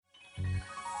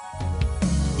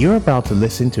You're about to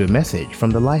listen to a message from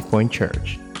the LifePoint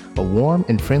Church, a warm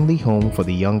and friendly home for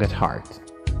the young at heart.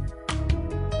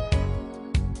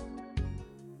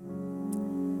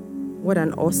 What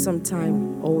an awesome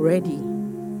time already.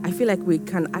 I feel like we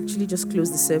can actually just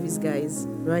close the service, guys,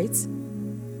 right?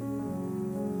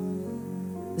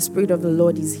 The Spirit of the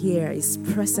Lord is here. His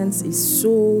presence is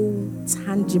so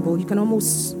tangible. You can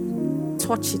almost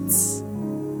touch it.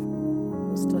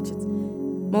 Almost touch it.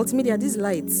 Multimedia, these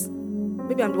lights.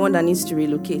 Maybe I'm the one that needs to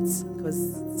relocate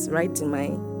because it's right in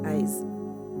my eyes.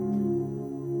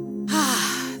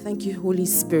 Thank you, Holy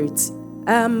Spirit.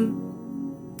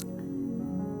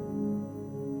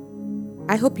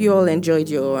 I hope you all enjoyed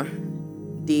your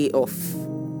day off.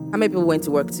 How many people went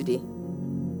to work today?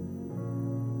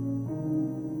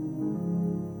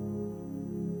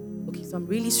 Okay, so I'm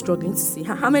really struggling to see.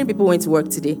 How many people went to work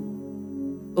today?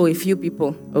 Oh, a few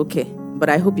people. Okay, but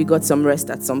I hope you got some rest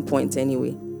at some point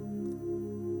anyway.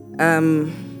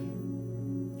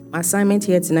 My assignment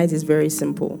here tonight is very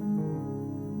simple,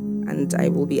 and I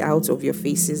will be out of your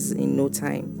faces in no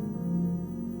time.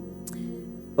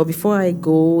 But before I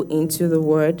go into the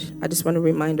word, I just want to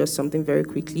remind us something very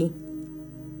quickly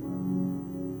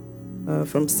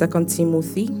from 2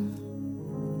 Timothy.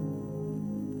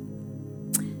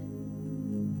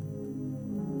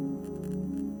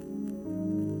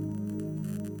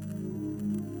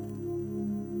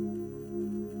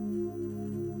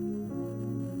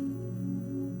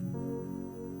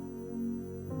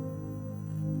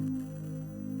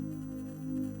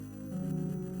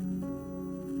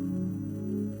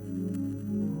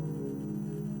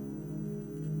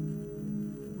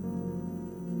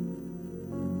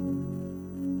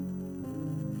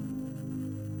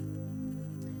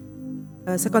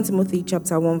 Second Timothy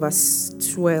chapter 1 verse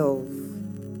 12.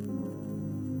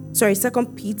 Sorry, 2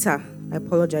 Peter. I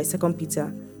apologize, 2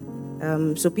 Peter.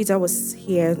 So Peter was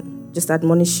here just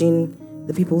admonishing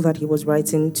the people that he was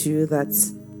writing to, that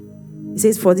he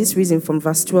says, for this reason, from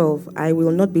verse 12, I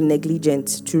will not be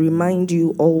negligent to remind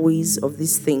you always of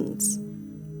these things,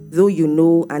 though you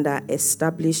know and are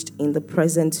established in the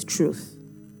present truth.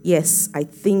 Yes, I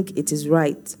think it is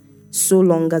right, so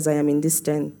long as I am in this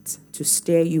tent, to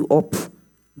stir you up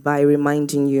by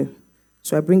reminding you.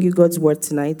 So I bring you God's word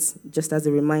tonight, just as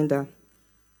a reminder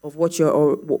of what you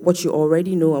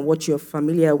already know and what you're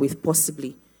familiar with,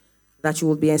 possibly, that you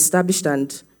will be established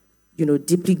and,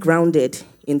 deeply grounded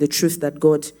in the truth that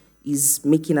God is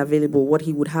making available, what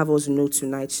he would have us know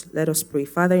tonight. Let us pray.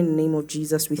 Father, in the name of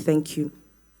Jesus, we thank you.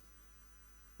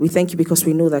 We thank you because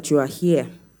we know that you are here.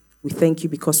 We thank you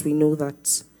because we know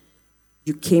that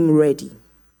you came ready.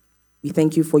 We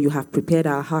thank you for you have prepared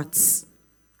our hearts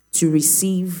to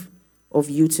receive of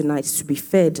you tonight, to be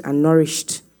fed and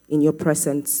nourished in your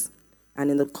presence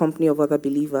and in the company of other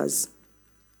believers.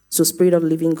 So, Spirit of the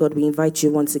living God, we invite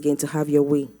you once again to have your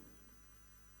way.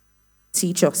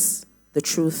 Teach us the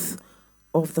truth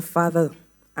of the Father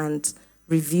and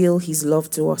reveal his love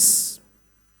to us,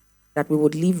 that we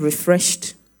would live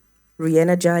refreshed,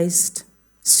 re-energized,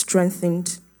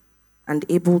 strengthened, and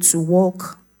able to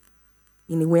walk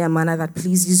in a way and manner that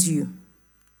pleases you,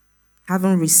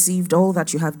 having received all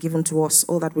that you have given to us,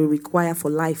 all that we require for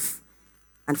life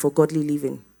and for godly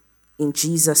living. In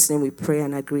Jesus' name we pray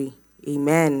and agree.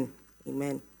 Amen.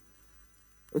 Amen.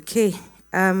 Okay.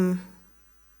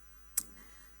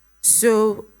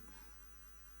 So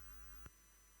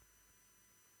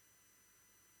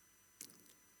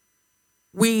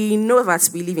we know that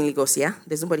we live in Lagos, yeah?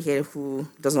 There's nobody here who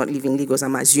does not live in Lagos,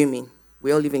 I'm assuming.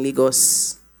 We all live in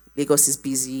Lagos. Lagos is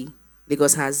busy.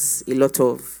 Lagos has a lot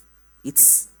of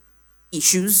its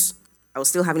issues. I was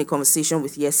still having a conversation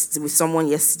with someone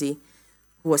yesterday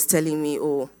who was telling me,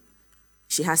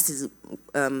 she has to,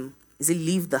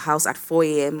 leave the house at 4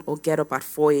 a.m. or get up at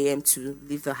 4 a.m. to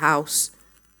leave the house,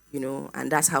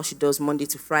 and that's how she does Monday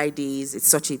to Fridays. It's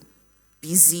such a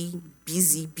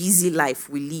busy life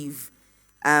we live.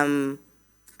 And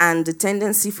the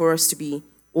tendency for us to be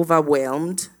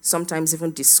overwhelmed, sometimes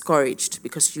even discouraged,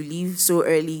 because you leave so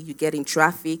early, you get in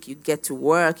traffic, you get to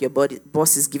work, your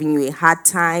boss is giving you a hard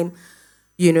time,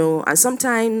 and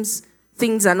sometimes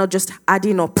things are not just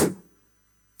adding up.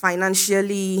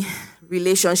 Financially,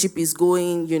 relationship is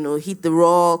going, hit the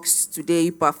rocks. Today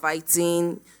people are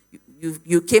fighting.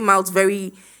 You came out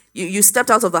you stepped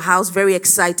out of the house very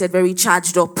excited, very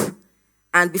charged up,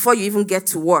 and before you even get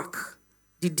to work,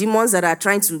 the demons that are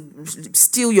trying to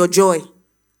steal your joy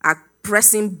are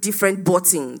pressing different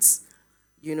buttons,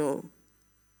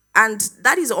 And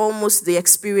that is almost the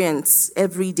experience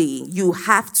every day. You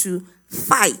have to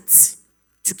fight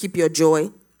to keep your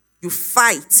joy. You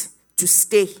fight to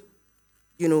stay,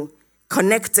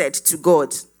 connected to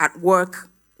God at work,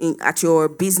 at your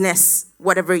business,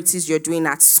 whatever it is you're doing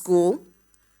at school.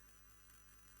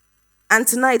 And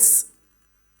tonight,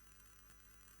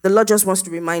 the Lord just wants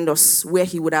to remind us where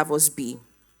he would have us be.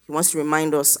 He wants to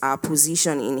remind us our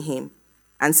position in him.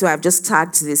 And so I've just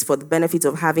tagged this for the benefit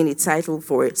of having a title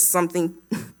for it, something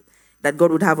that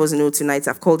God would have us know tonight.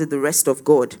 I've called it the rest of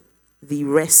God. The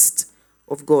rest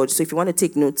of God. So if you want to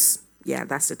take notes, yeah,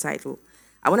 that's the title.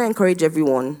 I want to encourage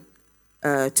everyone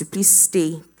to please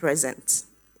stay present.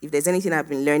 If there's anything I've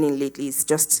been learning lately, it's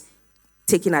just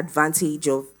taking advantage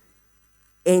of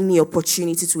any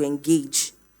opportunity to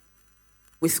engage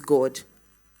with God,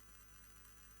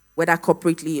 whether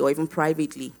corporately or even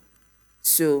privately.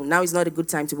 So now is not a good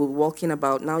time to be walking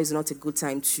about. Now is not a good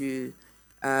time to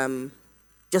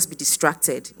just be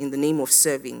distracted in the name of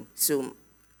serving. So,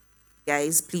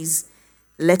 guys, please,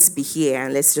 let's be here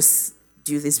and let's just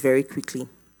do this very quickly.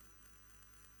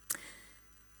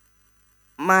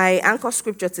 My anchor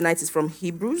scripture tonight is from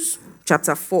Hebrews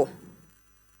chapter 4.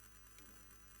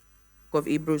 Book of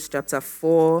Hebrews chapter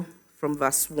 4 from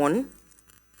verse 1.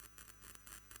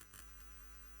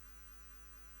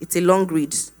 It's a long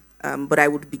read, but I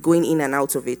would be going in and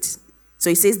out of it.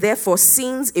 So it says, therefore,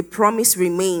 since a promise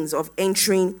remains of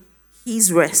entering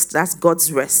his rest, that's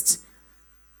God's rest.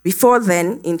 Before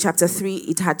then, in chapter 3,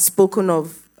 it had spoken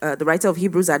of, the writer of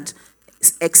Hebrews had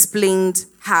explained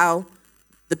how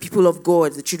the people of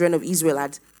God, the children of Israel,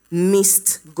 had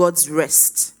missed God's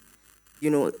rest.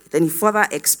 Then he further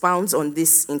expounds on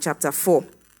this in chapter 4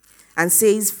 and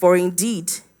says, for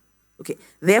indeed,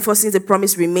 therefore, since the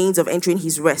promise remains of entering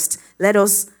his rest, let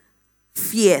us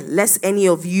fear lest any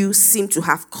of you seem to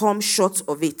have come short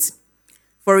of it.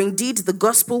 For indeed, the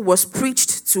gospel was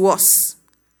preached to us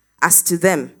as to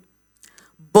them,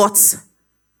 but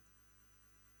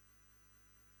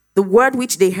the word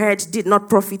which they heard did not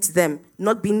profit them,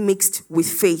 not being mixed with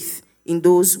faith in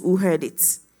those who heard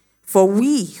it. For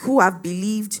we who have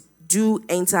believed do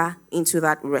enter into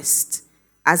that rest.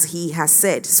 As he has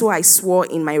said, so I swore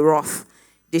in my wrath,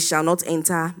 they shall not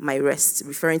enter my rest,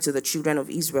 referring to the children of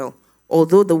Israel,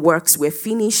 although the works were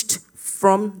finished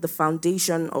from the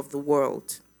foundation of the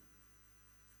world.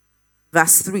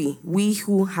 Verse 3, we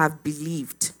who have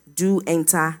believed do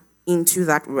enter into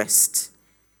that rest.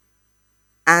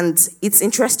 And it's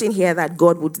interesting here that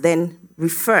God would then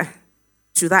refer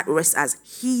to that rest as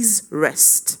his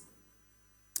rest.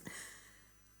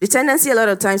 The tendency a lot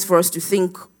of times for us to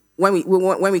think when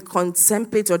we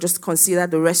contemplate or just consider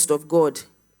the rest of God,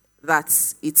 that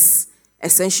it's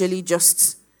essentially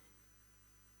just,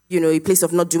 a place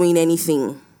of not doing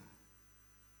anything.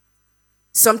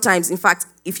 Sometimes, in fact,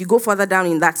 if you go further down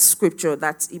in that scripture,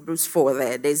 that's Hebrews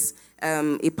 4 there's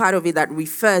a part of it that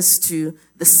refers to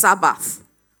the Sabbath,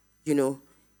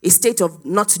 a state of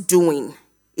not doing,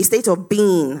 a state of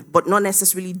being, but not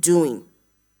necessarily doing.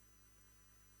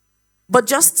 But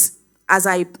just as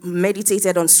I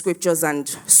meditated on scriptures and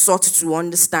sought to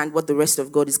understand what the rest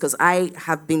of God is, because I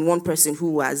have been one person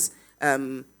who has,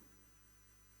 so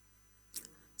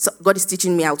God is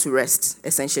teaching me how to rest,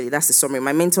 essentially. That's the summary.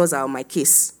 My mentors are on my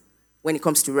case when it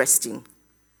comes to resting.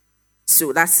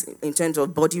 So that's in terms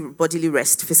of bodily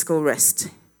rest, physical rest.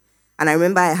 And I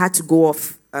remember I had to go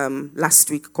off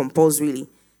last week compulsorily,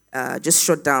 just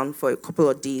shut down for a couple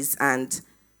of days. And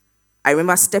I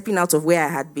remember stepping out of where I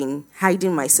had been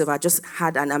hiding myself. I just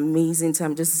had an amazing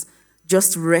time,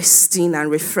 just resting and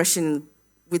refreshing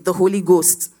with the Holy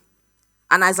Ghost.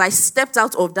 And as I stepped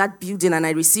out of that building and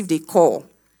I received a call,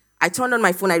 I turned on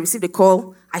my phone, I received a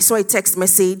call. I saw a text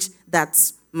message that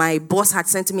my boss had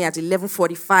sent to me at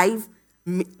 11:45,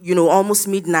 almost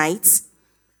midnight.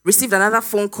 Received another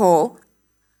phone call.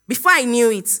 Before I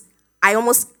knew it, I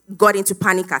almost got into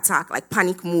panic attack, like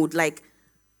panic mode,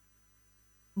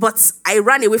 but I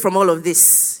ran away from all of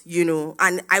this,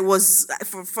 and I was,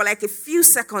 for like a few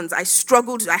seconds, I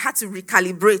struggled. I had to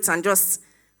recalibrate and just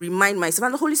remind myself.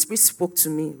 And the Holy Spirit spoke to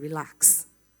me, relax.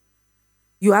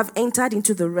 You have entered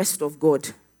into the rest of God.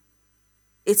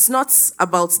 It's not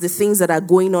about the things that are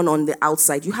going on the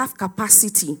outside. You have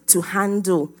capacity to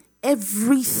handle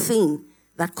everything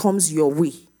that comes your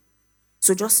way.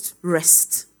 So just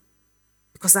rest.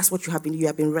 Because that's what you have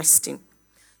been resting.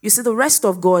 You see, the rest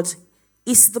of God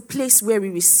is the place where we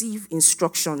receive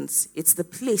instructions. It's the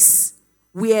place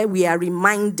where we are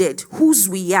reminded whose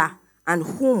we are and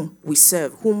whom we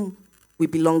serve, whom we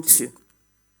belong to.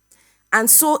 And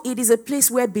so it is a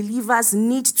place where believers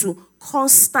need to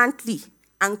constantly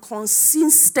and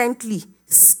consistently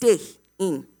stay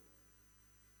in.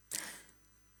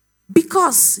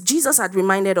 Because Jesus had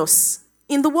reminded us,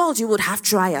 in the world you would have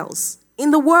trials.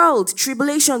 In the world,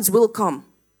 tribulations will come.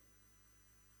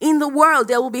 In the world,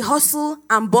 there will be hustle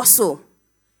and bustle.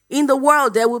 In the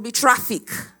world, there will be traffic.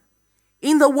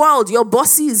 In the world, your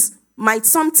bosses might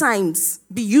sometimes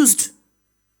be used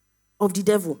of the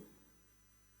devil.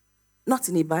 Not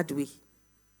in a bad way.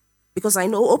 Because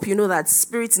hope you know that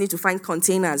spirits need to find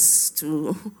containers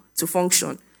to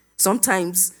function.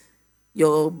 Sometimes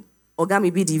your organ may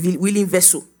be the willing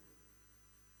vessel.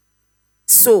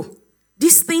 So,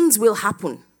 these things will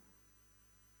happen.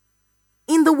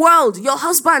 In the world, your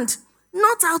husband,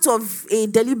 not out of a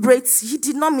deliberate, he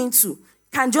did not mean to,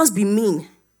 can just be mean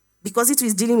because it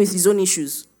is dealing with his own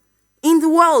issues. In the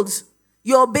world,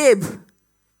 your babe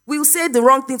will say the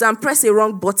wrong things and press a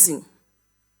wrong button.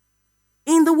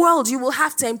 In the world, you will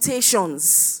have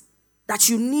temptations that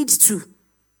you need to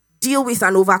deal with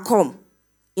and overcome.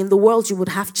 In the world, you would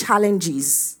have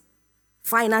challenges,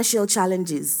 financial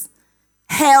challenges,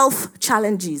 health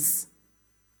challenges.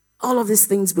 All of these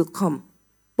things will come.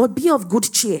 But be of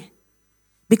good cheer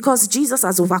because Jesus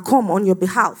has overcome on your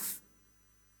behalf.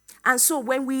 And so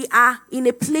when we are in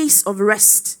a place of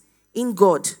rest in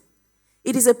God,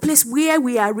 it is a place where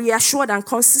we are reassured and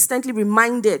consistently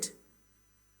reminded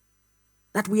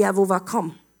that we have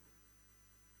overcome.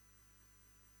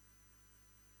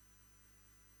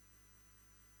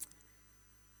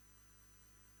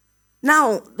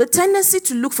 Now, the tendency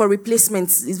to look for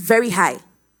replacements is very high.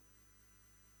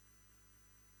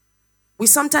 We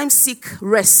sometimes seek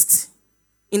rest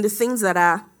in the things that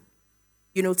are,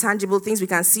 tangible, things we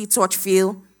can see, touch,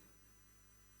 feel.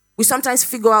 We sometimes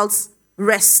figure out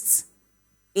rest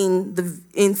in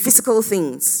physical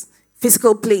things,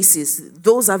 physical places.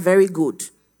 Those are very good.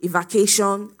 A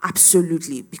vacation,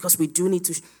 absolutely, because we do need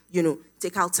to,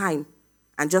 take out time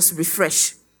and just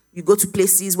refresh. You go to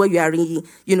places where you are,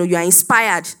 you are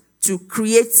inspired to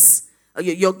create.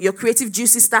 Your creative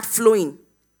juices start flowing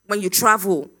when you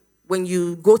travel, when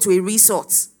you go to a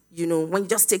resort. When you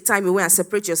just take time away and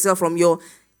separate yourself from your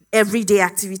everyday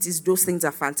activities. Those things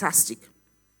are fantastic.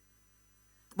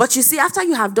 But you see, after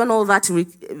you have done all that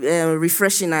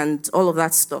refreshing and all of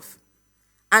that stuff,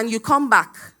 and you come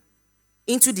back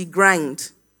into the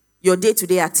grind, your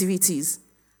day-to-day activities,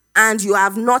 and you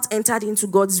have not entered into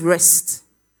God's rest,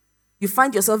 you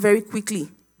find yourself very quickly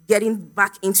getting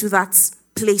back into that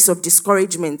place of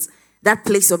discouragement, that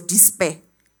place of despair,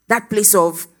 that place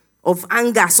of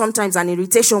anger sometimes and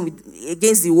irritation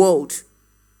against the world.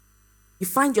 You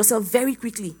find yourself very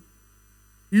quickly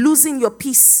losing your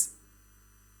peace.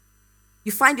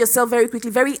 You find yourself very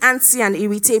quickly very antsy and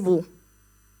irritable.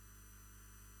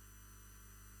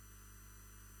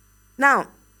 Now,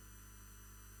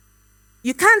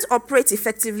 you can't operate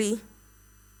effectively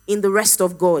in the rest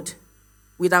of God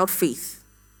without faith.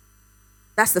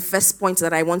 That's the first point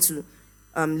that I want to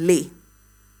lay.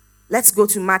 Let's go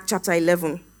to Mark chapter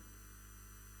 11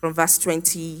 from verse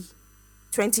 20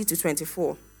 to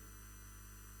 24.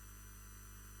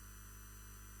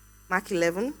 Mark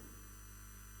 11.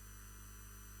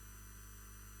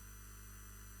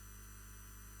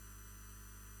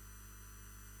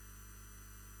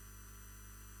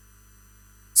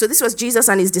 So this was Jesus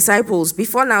and his disciples.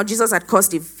 Before now, Jesus had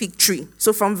cursed a fig tree.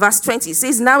 So from verse 20, it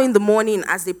says, now in the morning,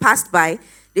 as they passed by,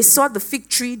 they saw the fig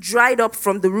tree dried up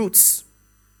from the roots.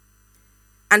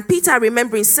 And Peter,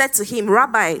 remembering, said to him,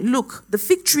 Rabbi, look, the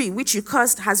fig tree which you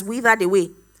cursed has withered away.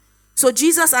 So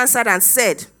Jesus answered and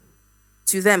said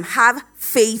to them, have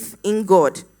faith in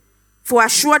God. For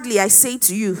assuredly I say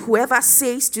to you, whoever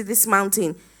says to this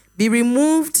mountain, be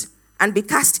removed and be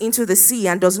cast into the sea,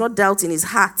 and does not doubt in his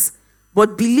heart,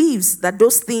 but believes that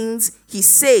those things he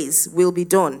says will be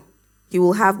done, he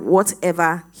will have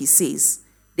whatever he says.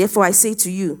 Therefore I say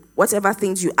to you, whatever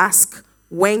things you ask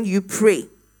when you pray,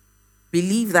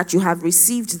 believe that you have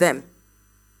received them,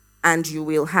 and you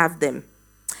will have them.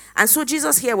 And so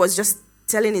Jesus here was just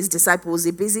telling his disciples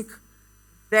a basic,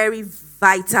 very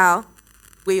vital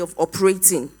way of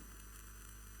operating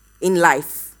in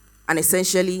life, and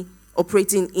essentially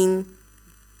operating in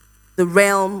the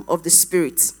realm of the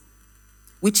spirit,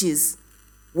 which is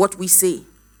what we say.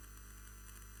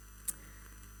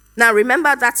 Now,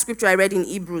 remember that scripture I read in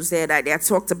Hebrews there that they had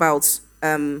talked about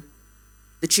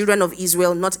the children of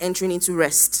Israel not entering into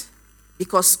rest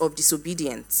because of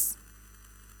disobedience.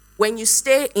 When you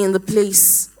stay in the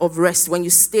place of rest, when you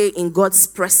stay in God's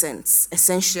presence,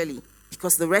 essentially,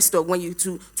 because the rest of when you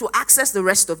to access the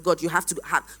rest of God, you have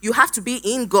to be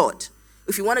in God.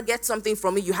 If you want to get something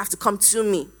from me, you have to come to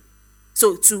me.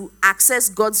 So to access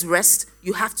God's rest,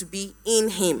 you have to be in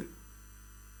him.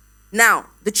 Now,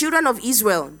 the children of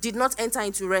Israel did not enter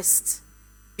into rest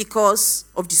because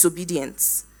of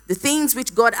disobedience. The things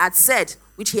which God had said,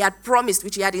 which he had promised,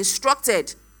 which he had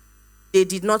instructed, they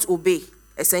did not obey.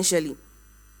 essentially.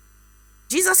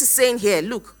 Jesus is saying here,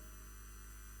 look,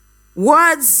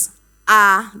 words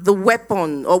are the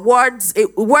weapon, or words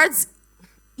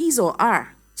is or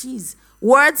are. Jeez.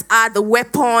 Words are the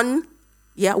weapon.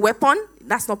 Yeah, weapon?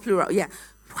 That's not plural. Yeah,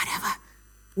 whatever.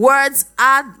 Words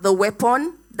are the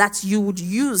weapon that you would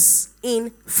use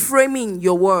in framing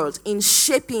your world, in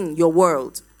shaping your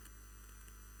world.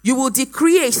 You will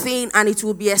decree a thing and it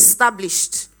will be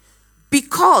established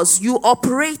because you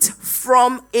operate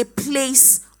from a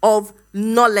place of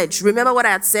knowledge. Remember what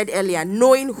I had said earlier,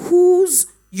 knowing whose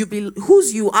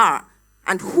you are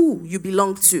and who you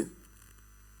belong to.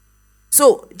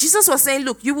 So Jesus was saying,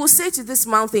 look, you will say to this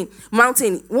mountain,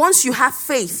 once you have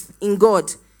faith in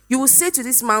God, you will say to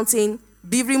this mountain,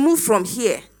 be removed from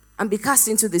here and be cast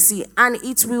into the sea. And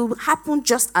it will happen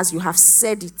just as you have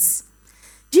said it.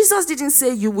 Jesus didn't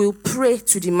say you will pray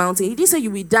to the mountain. He didn't say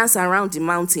you will dance around the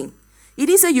mountain. He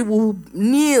didn't say you will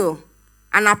kneel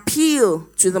and appeal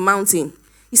to the mountain.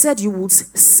 He said you would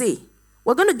say.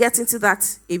 We're going to get into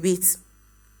that a bit.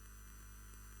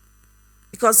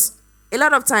 Because a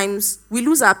lot of times we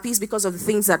lose our peace because of the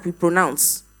things that we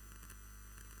pronounce.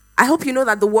 I hope you know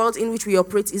that the world in which we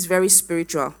operate is very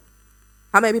spiritual.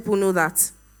 How many people know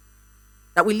that?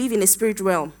 That we live in a spirit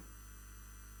realm.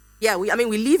 Yeah, we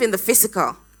live in the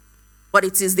physical, but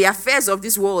it is the affairs of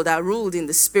this world that are ruled in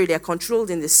the spirit. They are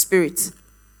controlled in the spirit.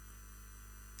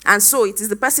 And so it is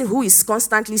the person who is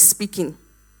constantly speaking,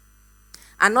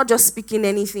 and not just speaking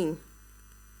anything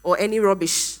or any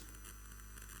rubbish.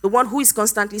 The one who is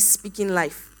constantly speaking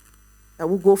life that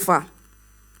will go far.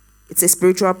 It's a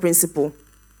spiritual principle.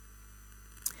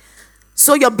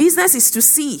 So your business is to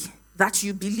see that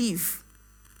you believe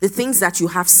the things that you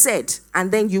have said,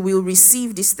 and then you will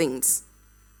receive these things.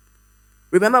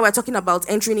 Remember, we're talking about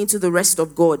entering into the rest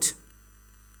of God.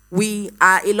 We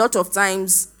are a lot of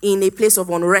times in a place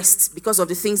of unrest because of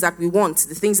the things that we want,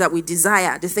 the things that we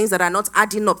desire, the things that are not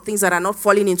adding up, things that are not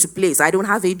falling into place. I don't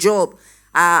have a job.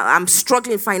 I'm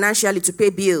struggling financially to pay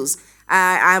bills.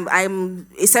 I'm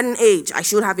a certain age. I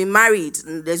should have been married.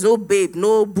 There's no babe,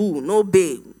 no boo, no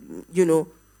babe.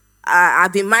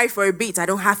 I've been married for a bit. I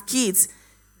don't have kids.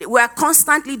 We are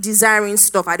constantly desiring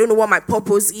stuff. I don't know what my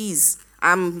purpose is.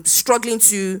 I'm struggling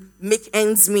to make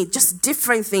ends meet. Just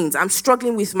different things. I'm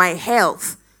struggling with my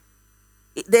health.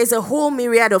 There's a whole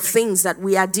myriad of things that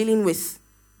we are dealing with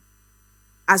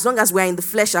as long as we're in the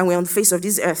flesh and we're on the face of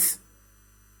this earth.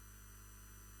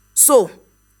 So,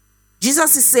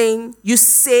 Jesus is saying, you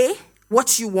say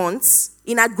what you want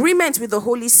in agreement with the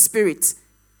Holy Spirit,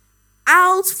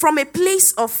 out from a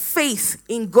place of faith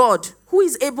in God, who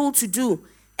is able to do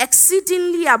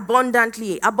exceedingly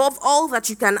abundantly above all that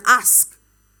you can ask,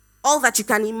 all that you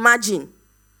can imagine.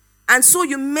 And so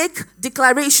you make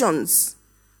declarations,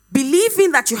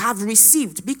 believing that you have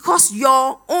received, because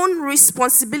your own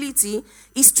responsibility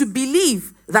is to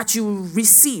believe that you will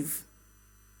receive.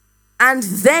 And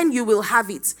then you will have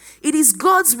it. It is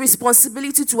God's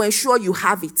responsibility to ensure you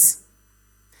have it.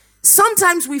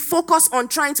 Sometimes we focus on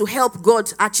trying to help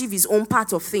God achieve his own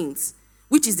part of things,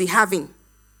 which is the having.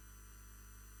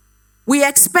 We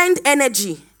expend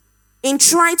energy in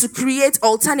trying to create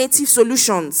alternative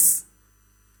solutions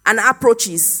and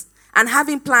approaches and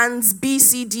having plans B,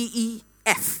 C, D, E,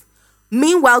 F.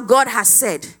 Meanwhile, God has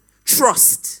said,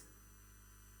 trust.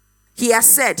 He has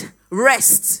said,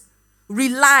 rest,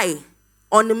 rely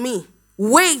on me,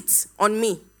 wait on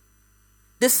me.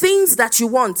 The things that you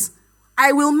want,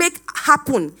 I will make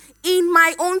happen in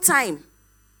my own time.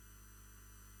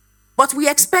 But we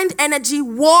expend energy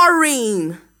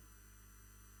worrying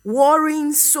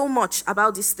so much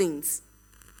about these things.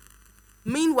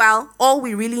 Meanwhile, all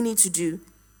we really need to do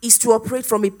is to operate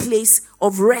from a place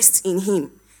of rest in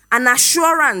him, an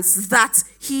assurance that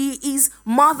he is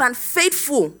more than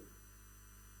faithful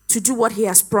to do what he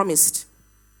has promised.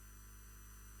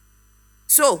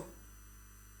 So,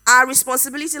 our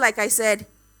responsibility, like I said,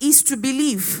 is to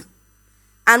believe.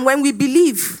 And when we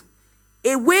believe,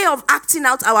 a way of acting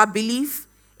out our belief,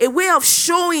 a way of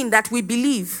showing that we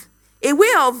believe, a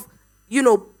way of,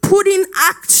 putting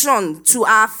action to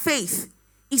our faith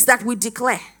is that we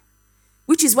declare.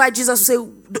 Which is why Jesus said,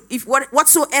 if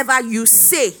whatsoever you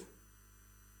say,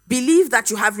 believe that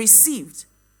you have received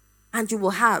and you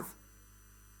will have.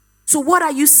 So what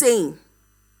are you saying?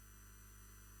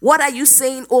 What are you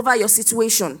saying over your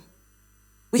situation?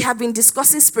 We have been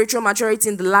discussing spiritual maturity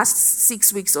in the last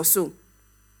 6 weeks or so.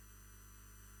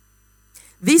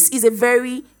 This is a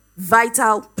very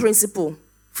vital principle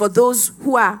for those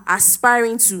who are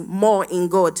aspiring to more in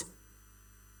God.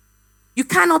 You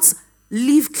cannot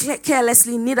live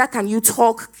carelessly, neither can you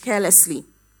talk carelessly.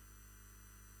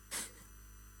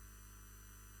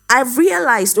 I've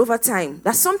realized over time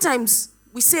that sometimes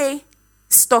we say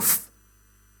stuff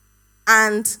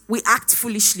and we act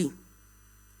foolishly.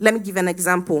 Let me give an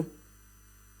example.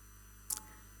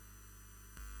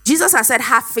 Jesus has said,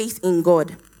 have faith in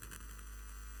God.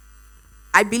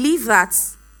 I believe that,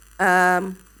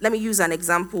 let me use an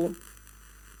example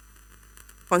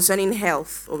concerning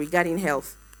health or regarding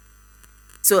health.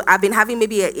 So I've been having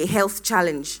maybe a health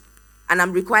challenge and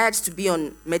I'm required to be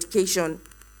on medication,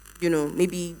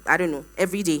 maybe, I don't know,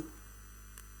 every day.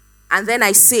 And then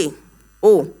I say,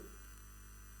 oh,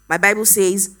 my Bible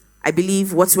says, I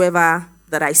believe whatsoever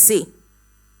that I say.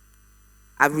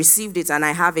 I've received it and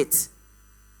I have it.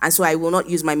 And so I will not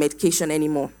use my medication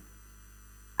anymore.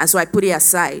 And so I put it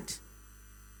aside.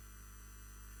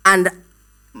 And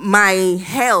my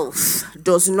health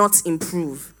does not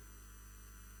improve.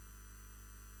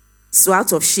 So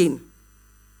out of shame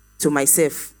to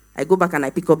myself, I go back and I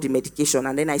pick up the medication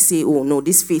and then I say, oh no,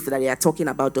 this faith that they are talking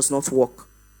about does not work.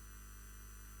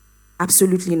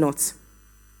 Absolutely not.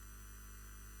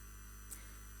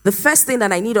 The first thing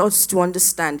that I need us to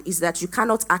understand is that you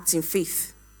cannot act in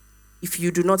faith if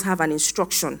you do not have an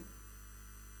instruction.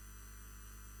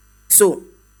 So,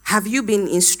 have you been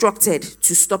instructed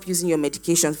to stop using your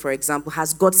medication, for example?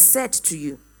 Has God said to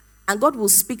you? And God will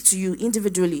speak to you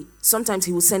individually. Sometimes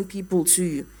he will send people to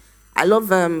you. I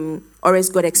love Ores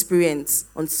God Experience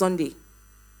on Sunday,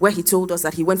 where he told us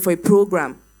that he went for a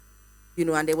program,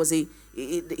 and there was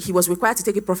he was required to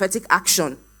take a prophetic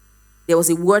action. There was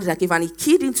a word that gave, and he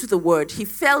keyed into the word. He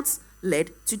felt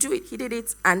led to do it. He did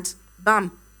it, and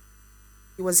bam,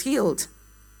 he was healed.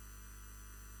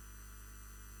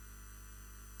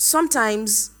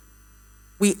 Sometimes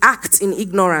we act in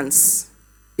ignorance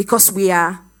because we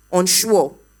are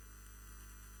unsure.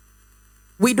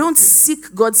 We don't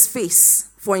seek God's face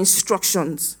for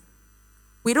instructions.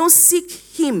 We don't seek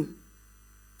him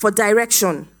for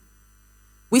direction.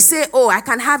 We say, oh, I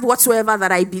can have whatsoever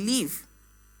that I believe.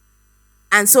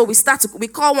 And so we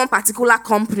call one particular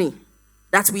company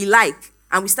that we like,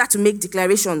 and we start to make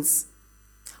declarations.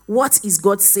 What is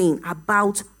God saying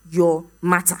about your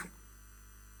matter?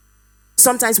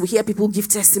 Sometimes we hear people give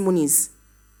testimonies,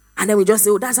 and then we just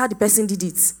say, oh, that's how the person did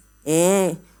it.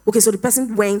 Okay, so the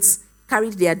person went,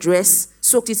 carried their dress,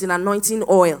 soaked it in anointing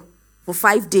oil for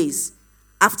 5 days.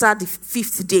 After the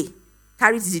 5th day,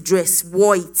 carried the dress,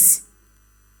 wore it,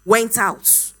 went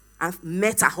out, and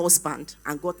met her husband,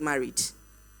 and got married.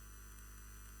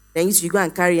 Then you go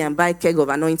and carry and buy a keg of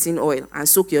anointing oil and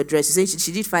soak your dress. You say,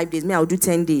 she did 5 days, me, I'll do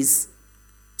 10 days,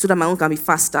 so that my own can be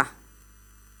faster.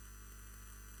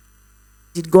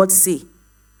 Did God say?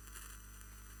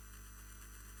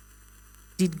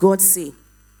 Did God say?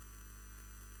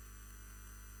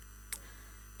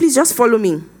 Please just follow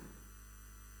me.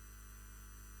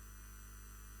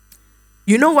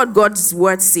 You know what God's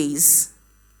word says.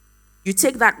 You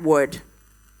take that word.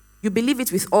 You believe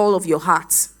it with all of your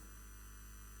heart.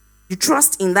 You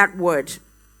trust in that word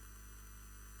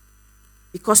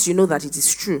because you know that it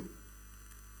is true.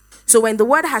 So when the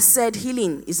word has said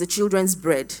healing is the children's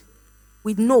bread,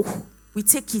 we know, we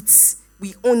take it,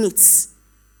 we own it,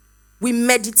 we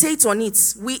meditate on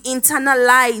it, we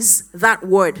internalize that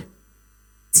word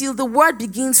till the word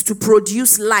begins to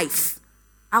produce life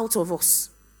out of us.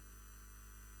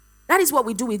 That is what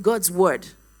we do with God's word.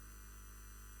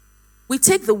 We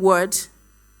take the word,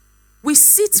 we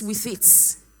sit with it.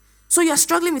 So you are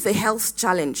struggling with a health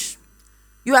challenge.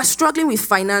 You are struggling with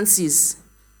finances.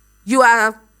 You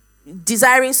are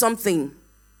desiring something.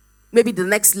 Maybe the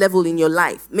next level in your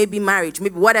life. Maybe marriage.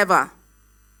 Maybe whatever.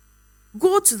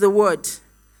 Go to the word.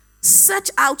 Search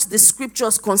out the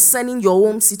scriptures concerning your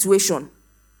own situation.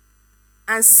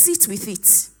 And sit with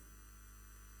it.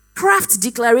 Craft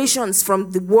declarations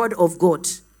from the word of God.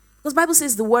 Because the Bible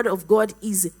says the word of God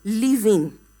is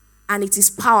living. And it is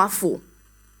powerful.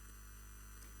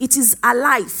 It is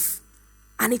alive.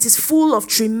 And it is full of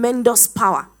tremendous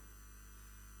power.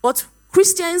 But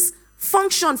Christians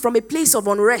function from a place of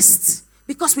unrest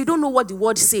because we don't know what the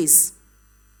word says.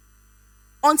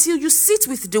 Until you sit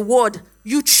with the word,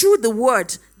 you chew the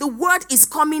word is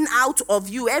coming out of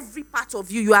you, every part of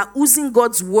you. You are oozing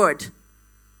God's word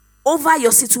over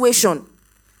your situation.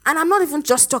 And I'm not even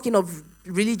just talking of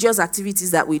religious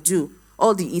activities that we do,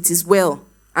 all the it is well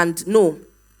and no.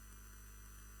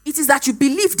 It is that you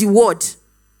believe the word.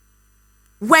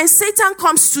 When Satan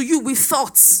comes to you with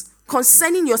thoughts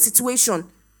concerning your situation,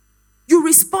 you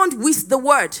respond with the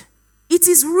word. It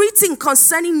is written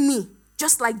concerning me,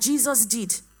 just like Jesus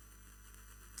did.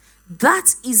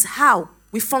 That is how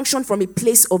we function from a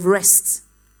place of rest.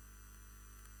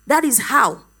 That is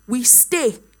how we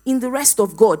stay in the rest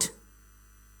of God.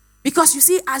 Because you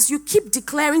see, as you keep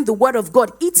declaring the word of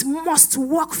God, it must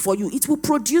work for you. It will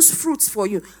produce fruits for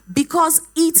you because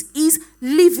it is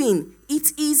living.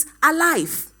 It is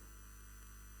alive.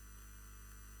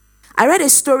 I read a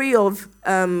story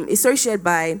shared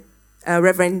by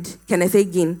Reverend Kenneth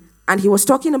Hagin, and he was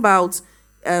talking about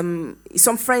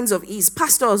some friends of his,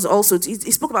 pastors also.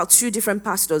 He spoke about 2 different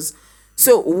pastors.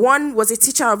 So one was a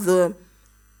teacher of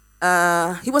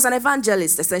he was an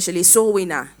evangelist, essentially, a soul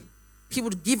winner. He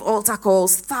would give altar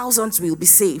calls, thousands will be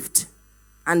saved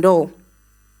and all.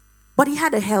 But he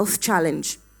had a health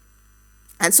challenge.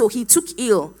 And so he took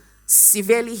ill,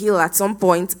 severely ill at some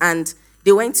point, and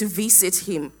they went to visit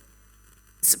him.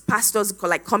 Pastors,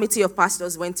 like committee of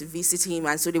pastors, went to visit him,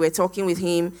 and so they were talking with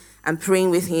him and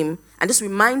praying with him and just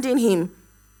reminding him,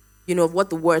 of what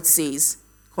the word says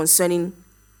concerning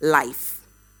life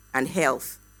and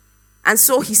health. And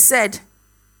so he said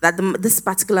that this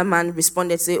particular man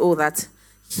responded, say, that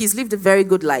he's lived a very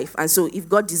good life, and so if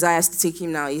God desires to take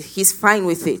him now, he's fine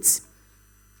with it.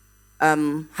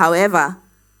 However,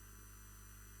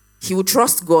 he would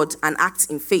trust God and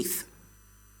act in faith.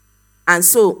 And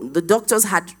so the doctors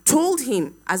had told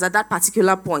him, as at that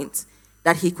particular point,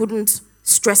 that he couldn't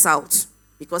stress out,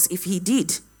 because if he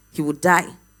did, he would die.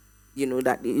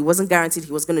 That it wasn't guaranteed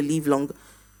he was going to live long.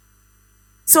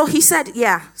 So he said,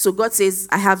 so God says,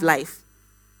 I have life.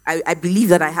 I believe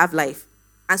that I have life.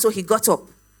 And so he got up,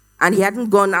 and he hadn't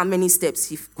gone how many steps.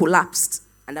 He collapsed,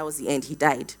 and that was the end. He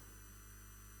died.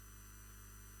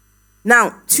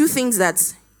 Now, 2 things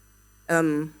that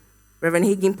Reverend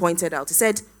Hagin pointed out. He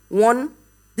said, 1,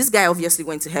 this guy obviously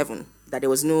went to heaven, that there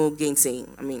was no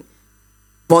gainsaying.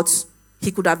 But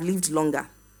he could have lived longer.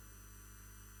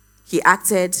 He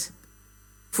acted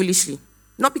foolishly.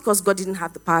 Not because God didn't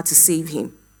have the power to save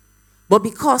him, but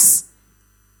because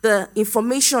the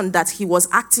information that he was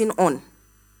acting on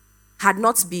had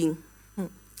not been...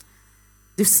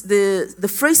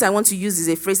 The phrase I want to use is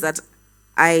a phrase that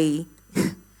I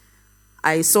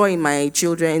saw in my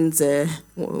children's,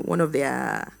 one of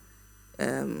their,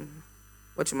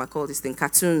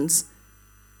 cartoons.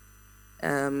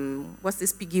 What's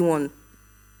this piggy one?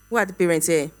 Who are the parents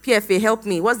here? PFA, help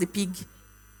me. What's the pig?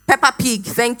 Peppa Pig,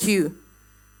 thank you.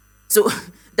 So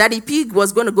Daddy Pig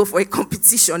was going to go for a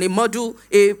competition, a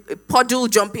puddle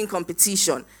jumping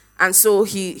competition. And so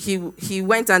he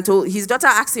went and told, his daughter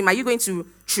asked him, are you going to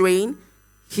train?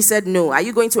 He said no. Are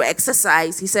you going to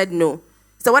exercise? He said no.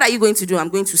 So what are you going to do? I'm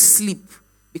going to sleep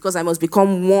because I must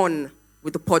become one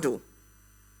with the puddle.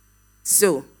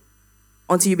 So,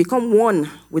 until you become one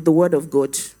with the word of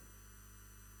God.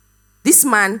 This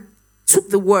man took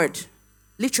the word,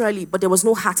 literally, but there was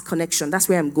no heart connection. That's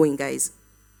where I'm going, guys.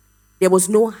 There was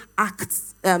no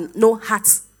heart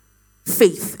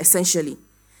faith, essentially.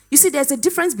 You see, there's a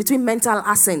difference between mental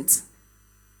assent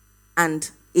and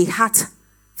a heart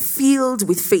filled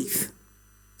with faith.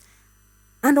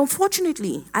 And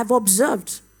unfortunately, I've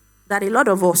observed that a lot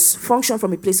of us function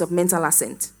from a place of mental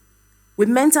assent. We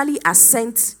mentally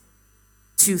assent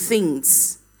to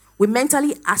things. We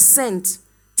mentally assent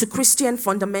to Christian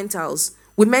fundamentals.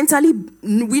 We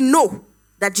know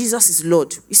that Jesus is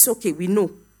Lord. It's okay, we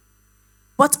know.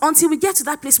 But until we get to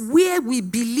that place where we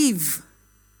believe,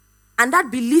 and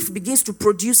that belief begins to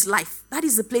produce life, that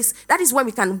is the place, that is when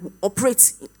we can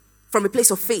operate from a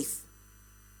place of faith.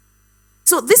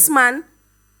 So this man,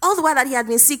 all the while that he had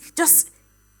been sick,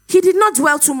 he did not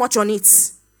dwell too much on it.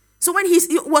 So when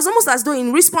it was almost as though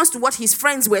in response to what his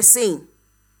friends were saying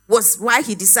was why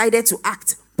he decided to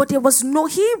act. But he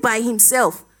by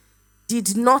himself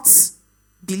did not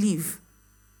believe.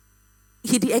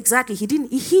 He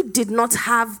did not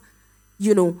have,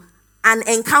 an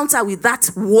encounter with that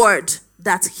word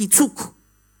that he took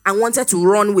and wanted to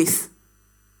run with.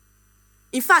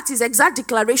 In fact, his exact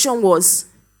declaration was,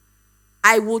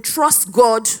 I will trust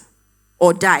God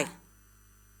or die.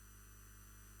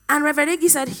 And Reverend Hagin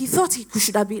said he thought he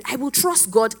should have been, I will trust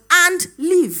God and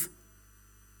live.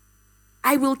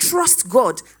 I will trust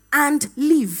God and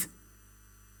live.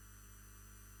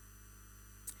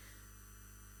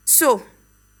 So,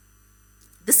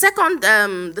 the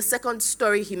second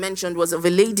story he mentioned was of a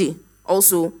lady,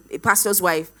 also a pastor's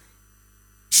wife.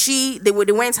 They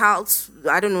went out,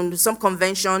 I don't know, some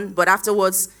convention, but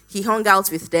afterwards he hung out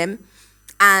with them.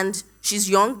 And she's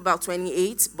young, about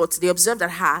 28, but they observed that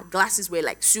her glasses were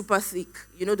like super thick.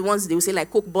 The ones they would say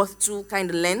like Coke bottle kind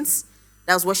of lens.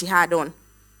 That was what she had on.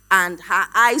 And her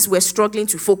eyes were struggling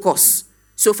to focus.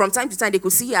 So from time to time, they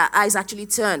could see her eyes actually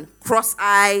turn, cross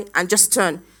eye, and just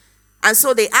turn. And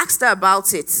so they asked her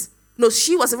about it. No,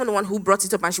 she was even the one who brought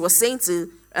it up, and she was saying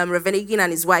to Reverend Hagin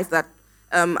and his wife that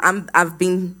I've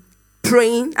been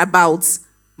praying about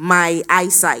my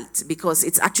eyesight because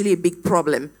it's actually a big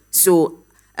problem. So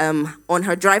on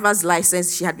her driver's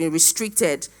license, she had been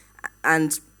restricted,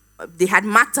 and they had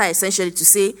marked her essentially to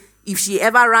say if she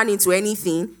ever ran into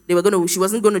anything, she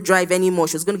wasn't going to drive anymore.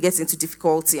 She was going to get into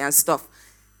difficulty and stuff.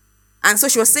 And so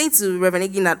she was saying to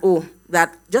Reverend Egin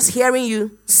that just hearing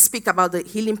you speak about the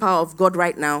healing power of God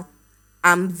right now,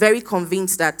 I'm very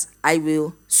convinced that I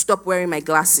will stop wearing my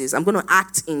glasses. I'm going to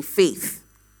act in faith.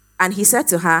 And he said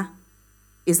to her,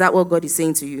 is that what God is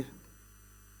saying to you?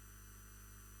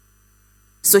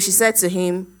 So she said to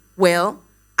him, well,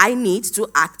 I need to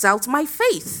act out my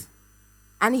faith.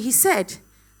 And he said,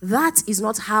 that is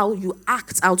not how you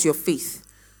act out your faith.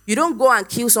 You don't go and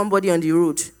kill somebody on the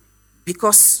road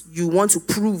because you want to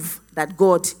prove that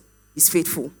God is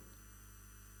faithful.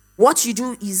 What you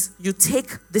do is you take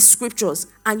the scriptures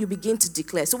and you begin to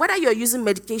declare. So whether you're using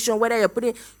medication, whether you're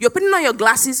putting on your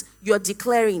glasses, you're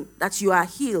declaring that you are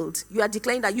healed. You are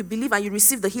declaring that you believe and you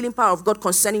receive the healing power of God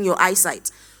concerning your eyesight.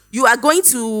 You are going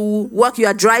to work, you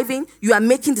are driving, you are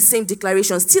making the same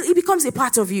declarations till it becomes a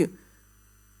part of you.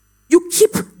 You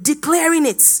keep declaring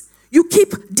it. You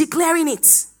keep declaring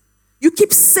it. You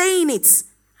keep saying it.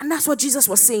 And that's what Jesus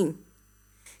was saying.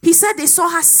 He said they saw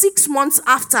her 6 months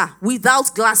after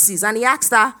without glasses. And he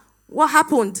asked her, what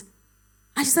happened?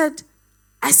 And she said,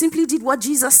 I simply did what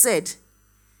Jesus said.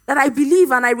 That I believe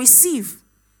and I receive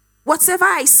whatever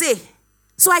I say.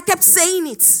 So I kept saying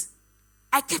it.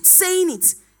 I kept saying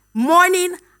it.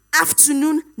 Morning,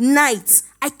 afternoon, night.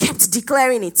 I kept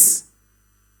declaring it.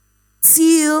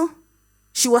 Till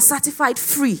she was certified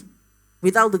free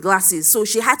without the glasses. So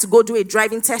she had to go do a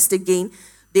driving test again.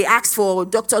 They asked for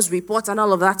doctor's report and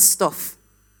all of that stuff.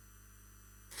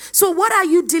 So what are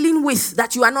you dealing with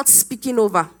that you are not speaking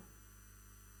over?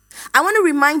 I want to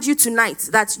remind you tonight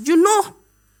that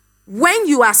when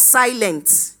you are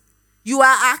silent, you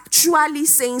are actually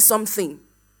saying something.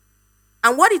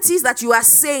 And what it is that you are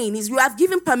saying is you have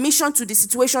given permission to the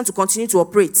situation to continue to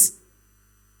operate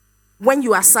when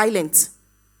you are silent.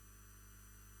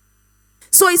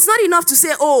 So it's not enough to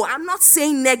say, oh, I'm not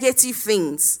saying negative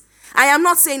things. I am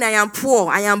not saying I am poor,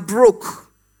 I am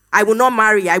broke, I will not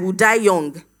marry, I will die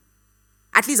young.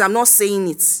 At least I'm not saying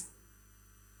it.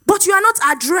 But you are not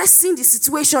addressing the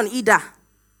situation either.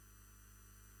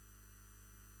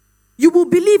 You will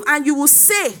believe and you will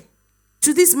say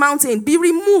to this mountain, be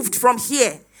removed from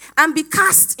here and be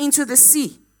cast into the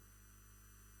sea.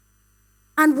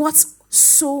 And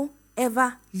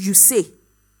whatsoever you say,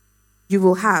 you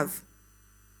will have.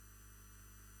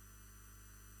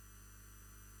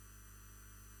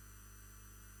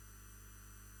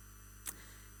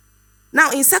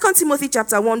 Now, in 2 Timothy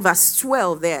chapter 1, verse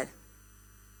 12 there,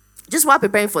 just while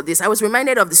preparing for this, I was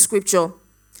reminded of the scripture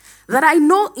that I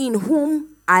know in whom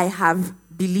I have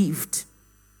believed,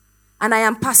 and I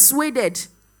am persuaded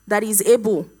that he is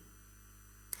able,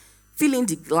 fill in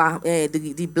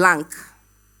the blank.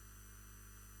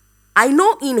 I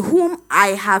know in whom I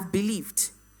have believed.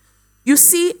 You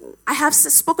see, I have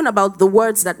spoken about the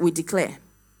words that we declare.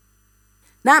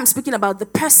 Now I'm speaking about the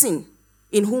person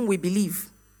in whom we believe.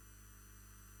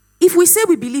 If we say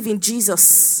we believe in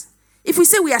Jesus, if we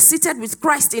say we are seated with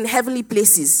Christ in heavenly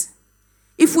places,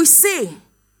 if we say,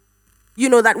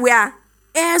 that we are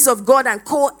heirs of God and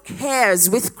co-heirs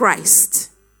with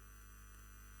Christ,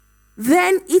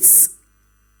 then it's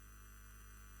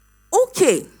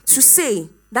okay to say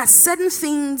that certain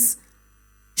things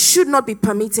should not be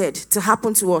permitted to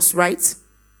happen to us, right?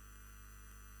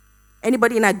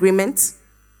 Anybody in agreement?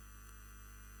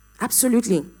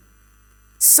 Absolutely.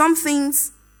 Some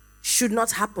things should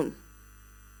not happen.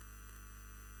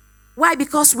 Why?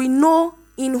 Because we know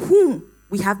in whom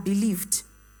we have believed.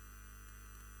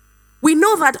 We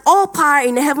know that all power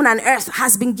in heaven and earth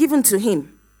has been given to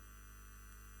him.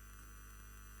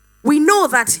 We know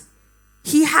that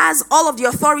he has all of the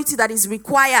authority that is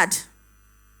required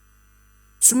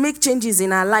to make changes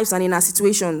in our lives and in our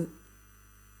situation.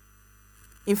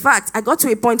 In fact, I got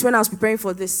to a point when I was preparing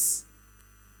for this.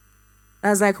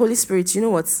 I was like, Holy Spirit, you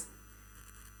know what?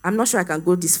 I'm not sure I can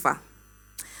go this far.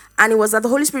 And it was that the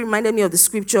Holy Spirit reminded me of the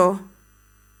scripture,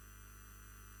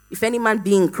 if any man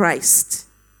be in Christ,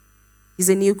 he's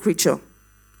a new creature.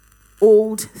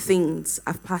 Old things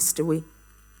have passed away,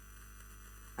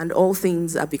 and all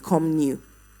things have become new.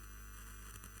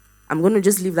 I'm going to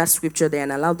just leave that scripture there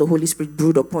and allow the Holy Spirit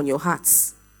brood upon your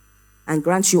hearts and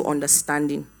grant you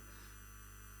understanding.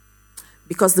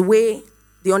 Because the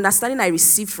understanding I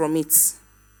received from it,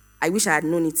 I wish I had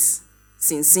known it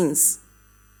since.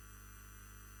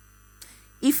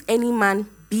 If any man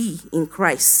be in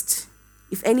Christ,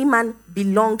 if any man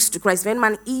belongs to Christ, if any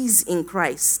man is in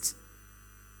Christ,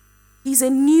 He's a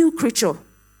new creature.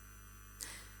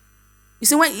 You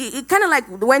see, when it kind of like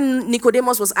when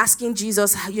Nicodemus was asking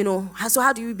Jesus, so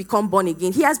how do you become born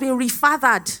again? He has been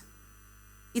refathered.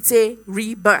 It's a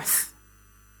rebirth.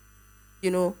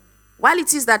 While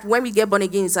it is that when we get born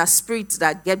again, it's our spirit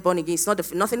that get born again. It's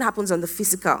not nothing happens on the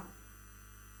physical.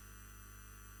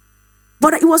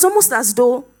 But it was almost as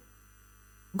though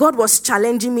God was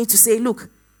challenging me to say, look,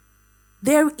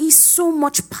 there is so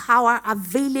much power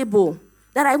available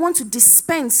that I want to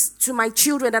dispense to my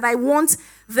children, that I want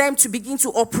them to begin to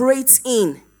operate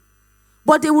in.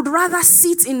 But they would rather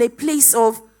sit in a place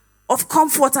of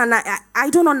comfort, and I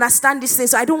don't understand this thing,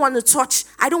 so I don't want to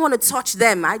touch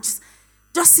them. I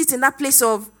just sit in that place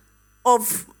of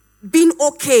being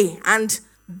okay and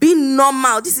being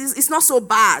normal. It's not so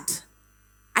bad.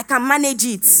 I can manage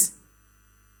it.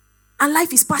 And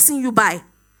life is passing you by.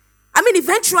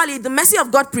 Eventually the mercy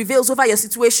of God prevails over your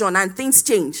situation and things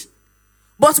change.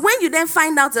 But when you then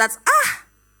find out that,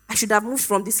 I should have moved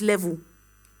from this level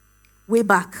way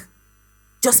back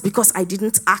just because I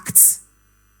didn't act,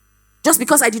 just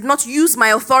because I did not use my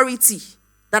authority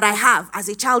that I have as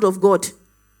a child of God,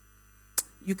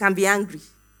 you can be angry.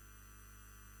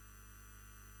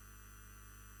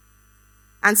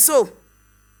 And so,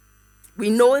 we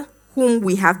know whom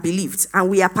we have believed, and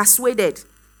we are persuaded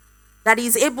that he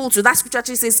is able to, that scripture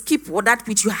actually says, keep that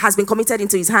which has been committed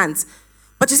into his hands.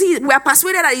 But you see, we are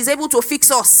persuaded that he is able to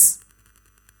fix us.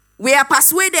 We are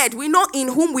persuaded, we know in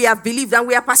whom we have believed, and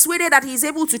we are persuaded that he is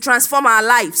able to transform our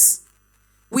lives.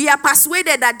 We are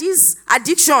persuaded that this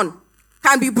addiction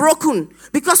can be broken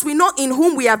because we know in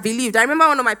whom we have believed. I remember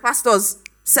one of my pastors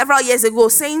several years ago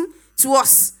saying to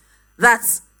us that,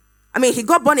 he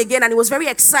got born again and he was very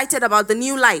excited about the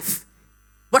new life,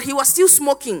 but he was still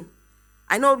smoking.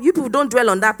 I know you people don't dwell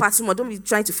on that part too much. Don't be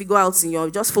trying to figure out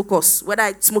just focus.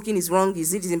 Whether smoking is wrong,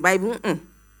 is it in the Bible?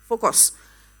 Focus.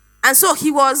 And so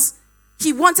he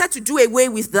wanted to do away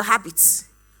with the habits.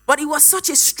 But it was such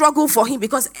a struggle for him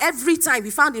because every time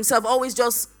he found himself always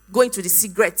just going to the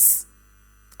cigarettes.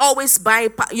 Always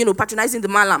patronizing the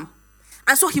malam.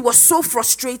 And so he was so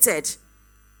frustrated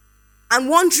and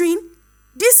wondering,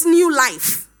 this new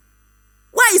life,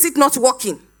 why is it not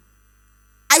working?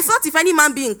 I thought if any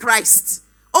man be in Christ,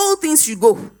 all things should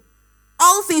go.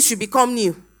 All things should become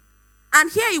new.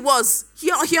 And here he was.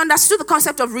 He understood the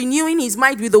concept of renewing his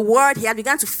mind with the word. He had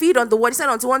begun to feed on the word. He said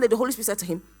until one day the Holy Spirit said to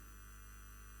him,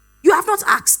 you have not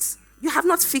asked. You have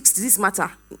not fixed this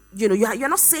matter. You're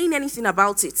not saying anything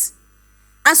about it.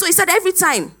 And so he said every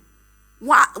time,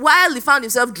 while he found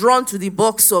himself drawn to the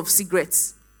box of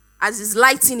cigarettes, as he's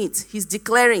lighting it, he's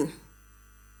declaring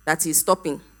that he's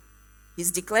stopping. He's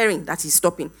declaring that he's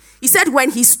stopping. He said when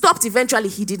he stopped eventually,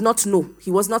 he did not know. He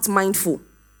was not mindful.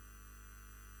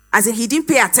 As in, he didn't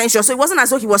pay attention. So it wasn't as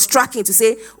though he was tracking to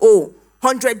say,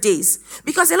 100 days.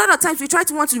 Because a lot of times we try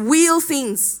to want to will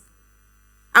things.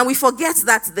 And we forget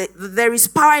that there is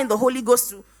power in the Holy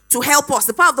Ghost to help us.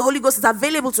 The power of the Holy Ghost is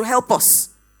available to help us.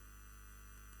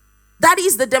 That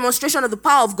is the demonstration of the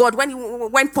power of God.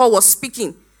 When Paul was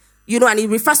speaking, and he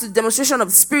refers to the demonstration of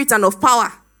the Spirit and of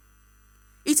power.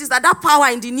 It is that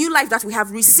power in the new life that we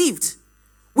have received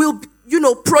will,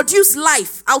 produce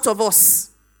life out of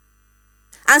us.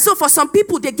 And so for some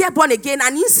people, they get born again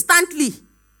and instantly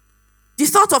the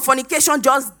thought of fornication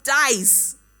just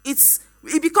dies.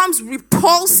 It becomes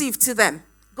repulsive to them.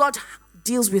 God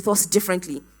deals with us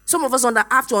differently. Some of us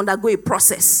have to undergo a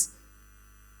process.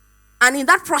 And in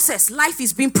that process, life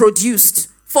is being produced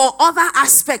for other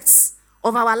aspects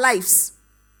of our lives.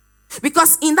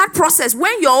 Because in that process,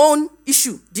 when your own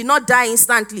issue did not die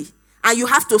instantly, and you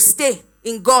have to stay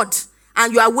in God,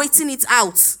 and you are waiting it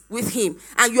out with him,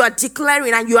 and you are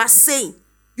declaring and you are saying,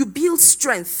 you build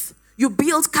strength, you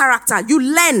build character, you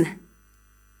learn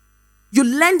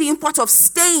the import of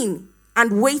staying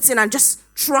and waiting and just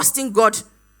trusting God,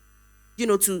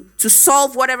 to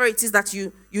solve whatever it is that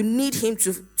you need him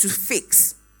to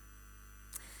fix.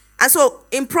 And so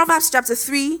in Proverbs chapter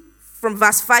 3, from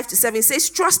verse 5 to 7, it says,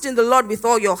 trust in the Lord with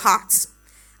all your heart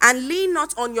and lean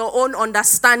not on your own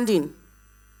understanding.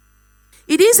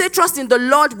 It is a trust in the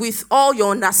Lord with all your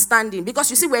understanding,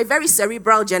 because you see, we're a very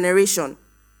cerebral generation.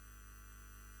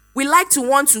 We like to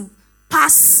want to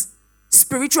pass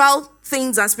spiritual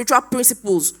things and spiritual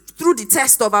principles through the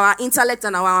test of our intellect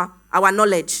and our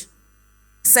knowledge,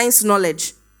 sense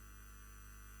knowledge.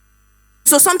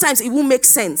 So sometimes it won't make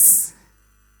sense,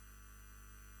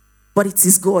 but it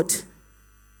is God.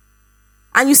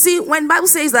 And you see, when the Bible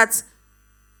says that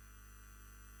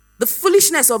the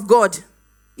foolishness of God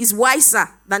is wiser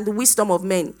than the wisdom of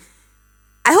men,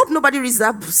 I hope nobody reads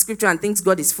that scripture and thinks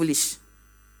God is foolish.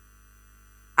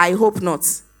 I hope not.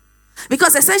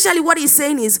 Because essentially what he's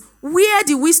saying is, where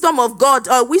the wisdom of God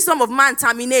or wisdom of man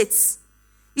terminates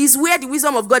is where the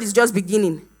wisdom of God is just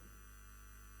beginning.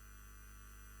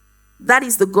 That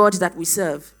is the God that we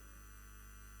serve.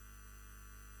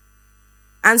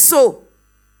 And so,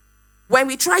 when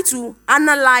we try to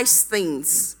analyze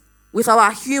things with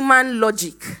our human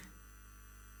logic,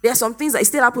 there are some things that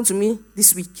still happened to me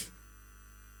this week.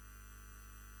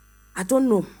 I don't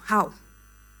know how,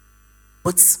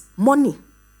 but money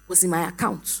was in my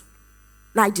account.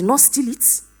 Now, I did not steal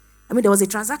it. I mean, there was a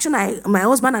transaction my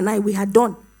husband and I, we had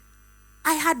done.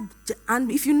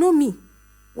 And if you know me,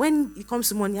 when it comes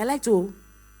to money, I like to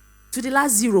the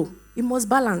last zero, it must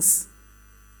balance.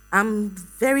 I'm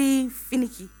very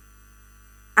finicky.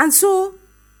 And so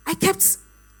I kept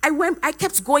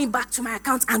going back to my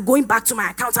account and going back to my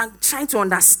account and trying to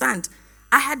understand.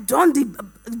 I had done the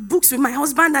books with my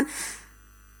husband and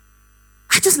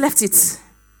I just left it.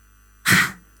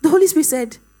 The Holy Spirit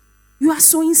said, you are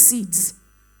sowing seeds.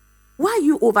 Why are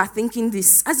you overthinking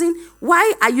this? As in,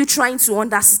 why are you trying to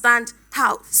understand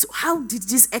how did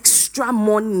this extra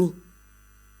money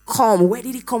come? Where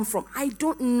did it come from? I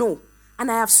don't know.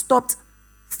 And I have stopped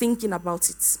thinking about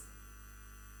it.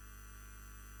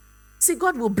 See,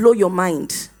 God will blow your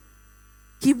mind.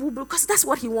 He will, because that's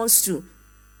what he wants to.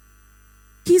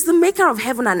 He's the maker of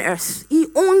heaven and earth. He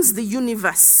owns the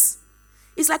universe.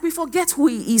 It's like we forget who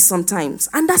he is sometimes.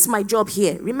 And that's my job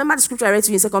here. Remember the scripture I read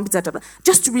to you in 2 Peter chapter.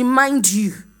 Just to remind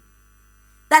you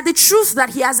that the truth that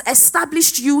he has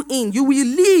established you in, you will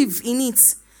live in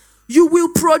it. You will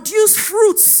produce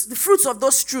fruits, the fruits of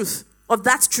those truth, of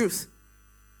that truth.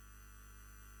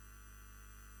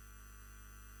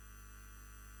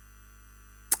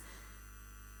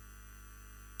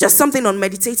 Just something on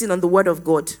meditating on the word of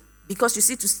God. Because you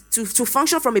see, to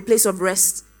function from a place of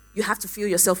rest, you have to fill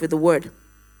yourself with the word.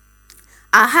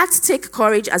 Our hearts take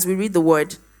courage as we read the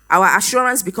word. Our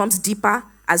assurance becomes deeper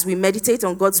as we meditate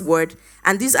on God's word.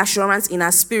 And this assurance in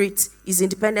our spirit is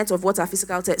independent of what our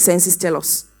physical senses tell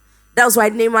us. That was why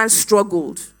Naaman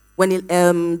struggled when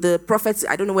the prophet,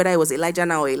 I don't know whether it was Elijah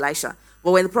now or Elisha,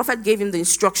 but when the prophet gave him the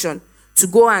instruction to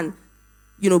go and,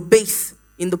 bathe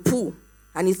in the pool,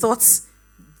 and he thought,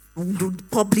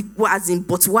 public,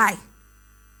 but why?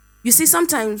 You see,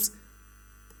 sometimes,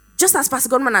 just as Pastor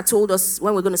Godman had told us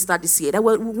when we're going to start this year, that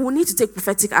we need to take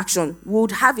prophetic action. We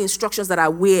would have instructions that are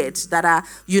weird, that are,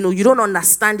 you don't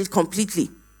understand it completely.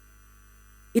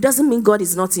 It doesn't mean God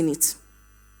is not in it.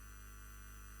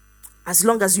 As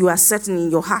long as you are certain in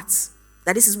your heart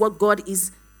that this is what God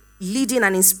is leading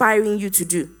and inspiring you to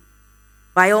do,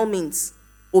 by all means,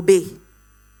 obey.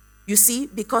 You see,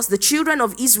 because the children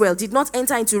of Israel did not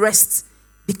enter into rest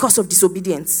because of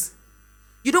disobedience.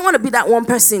 You don't want to be that one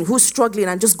person who's struggling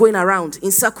and just going around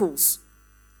in circles.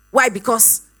 Why?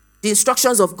 Because the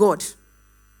instructions of God,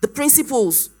 the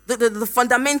principles, the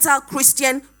fundamental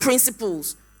Christian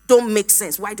principles don't make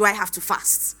sense. Why do I have to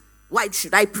fast? Why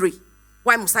should I pray?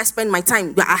 Why must I spend my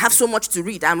time? I have so much to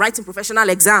read. I'm writing professional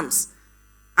exams.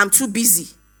 I'm too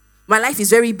busy. My life is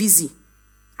very busy.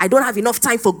 I don't have enough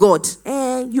time for God.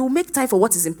 You make time for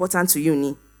what is important to you,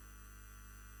 Ni.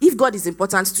 If God is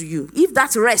important to you, if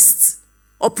that rest,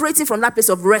 operating from that place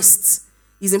of rest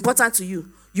is important to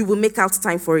you, you will make out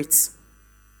time for it.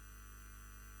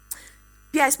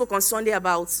 Pierre spoke on Sunday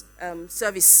about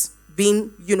service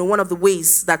being, one of the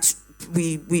ways that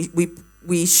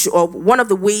or one of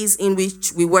the ways in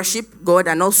which we worship God,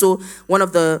 and also one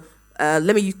of the,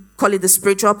 let me call it the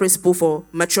spiritual principle for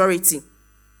maturity.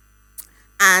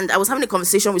 And I was having a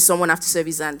conversation with someone after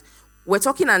service, and we're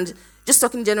talking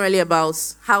generally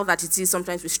about how that it is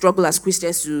sometimes we struggle as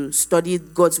Christians to study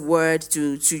God's word,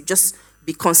 to just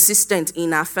be consistent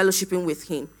in our fellowshipping with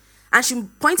him. And she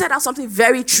pointed out something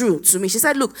very true to me. She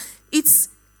said, look, it's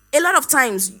a lot of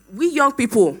times we young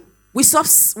people, we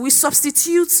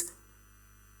substitute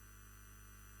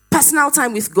personal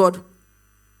time with God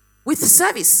with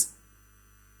service.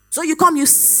 So you come, you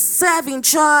serve in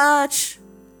church,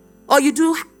 or you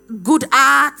do good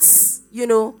acts,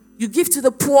 you give to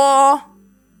the poor,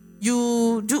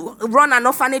 you run an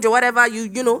orphanage or whatever,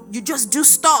 you just do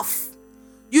stuff.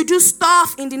 You do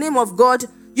stuff in the name of God.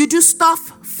 You do stuff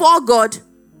for God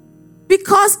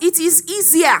because it is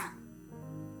easier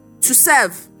to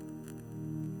serve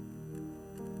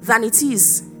than it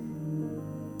is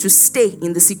to stay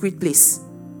in the secret place.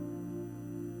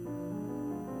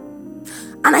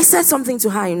 And I said something to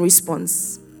her in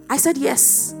response. I said,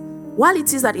 yes, while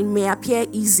it is that it may appear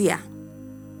easier,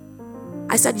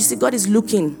 I said, you see, God is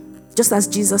looking, just as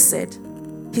Jesus said,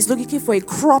 he's looking for a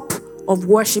crop of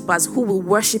worshipers who will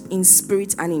worship in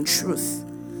spirit and in truth.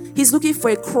 He's looking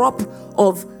for a crop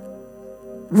of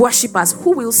worshippers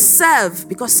who will serve,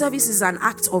 because service is an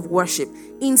act of worship,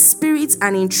 in spirit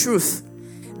and in truth.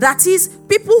 That is,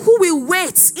 people who will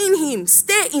wait in him,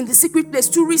 stay in the secret place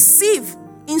to receive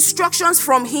instructions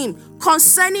from him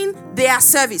concerning their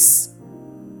service.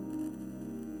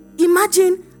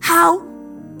 Imagine how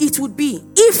it would be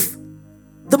if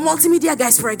the multimedia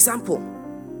guys, for example,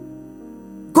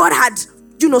 God had,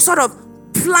 sort of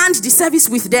planned the service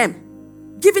with them,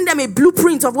 giving them a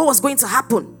blueprint of what was going to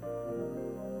happen.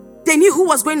 They knew who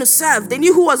was going to serve. They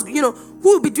knew who was, who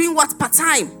would be doing what part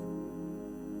time.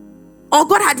 Or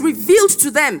God had revealed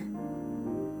to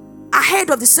them ahead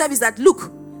of the service that,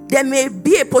 look, there may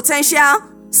be a potential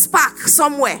spark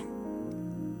somewhere.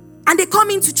 And they come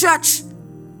into church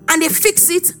and they fix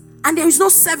it and there is no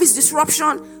service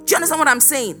disruption. Do you understand what I'm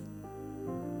saying?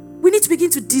 We need to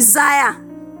begin to desire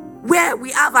where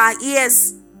we have our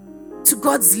ears to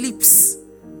God's lips.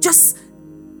 Just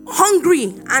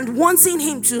hungry and wanting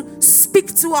him to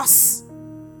speak to us,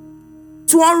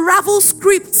 to unravel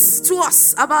scripts to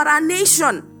us about our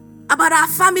nation, about our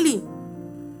family,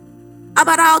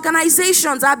 about our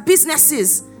organizations, our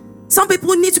businesses. Some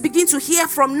people need to begin to hear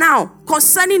from now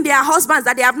concerning their husbands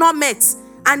that they have not met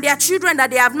and their children that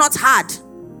they have not had.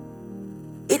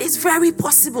 It is very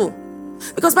possible,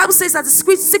 because the Bible says that the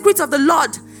secrets of the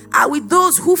Lord are with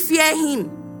those who fear him,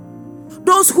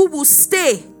 those who will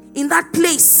stay in that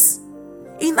place,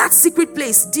 in that secret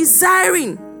place,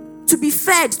 desiring to be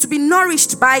fed, to be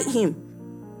nourished by him.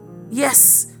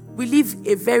 Yes, we live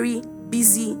a very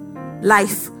busy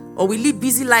life, or we live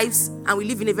busy lives and we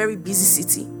live in a very busy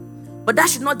city. But that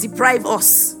should not deprive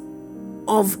us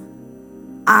of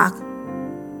our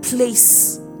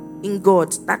place in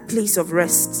God, that place of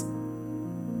rest.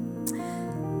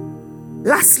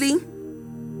 Lastly,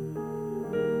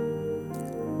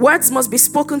 words must be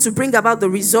spoken to bring about the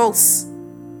results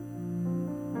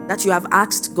that you have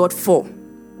asked God for.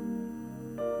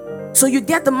 So you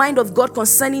get the mind of God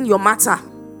concerning your matter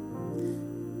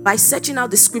by searching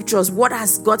out the scriptures. What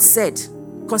has God said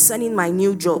concerning my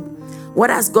new job? What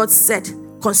has God said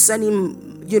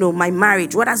concerning, my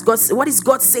marriage? What is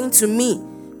God saying to me?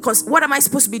 What am I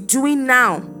supposed to be doing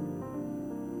now?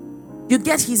 You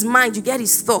get his mind, you get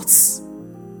his thoughts.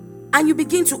 And you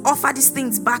begin to offer these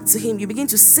things back to him. You begin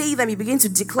to say them, you begin to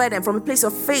declare them from a place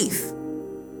of faith.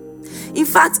 In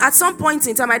fact, at some point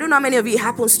in time, I don't know how many of you it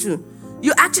happens to,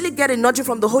 you actually get a nudging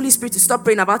from the Holy Spirit to stop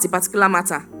praying about a particular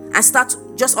matter and start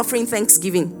just offering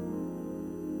thanksgiving.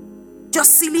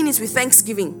 Just sealing it with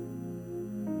thanksgiving.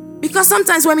 Because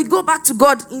sometimes when we go back to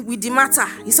God with the matter,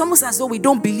 it's almost as though we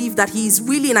don't believe that he is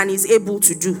willing and is able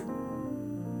to do.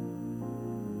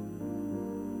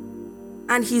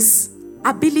 And his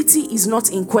ability is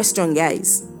not in question,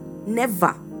 guys.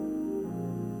 Never.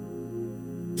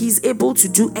 He's able to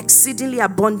do exceedingly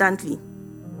abundantly.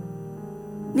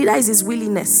 Neither is his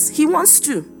willingness. He wants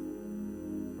to.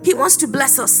 He wants to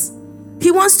bless us. He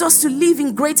wants us to live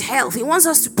in great health. He wants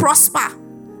us to prosper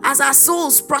as our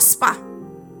souls prosper.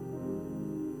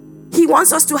 He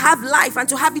wants us to have life and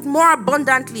to have it more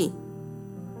abundantly.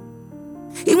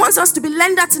 He wants us to be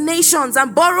lender to nations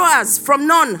and borrowers from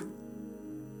none.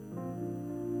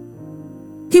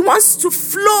 He wants to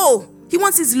flow. He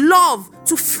wants his love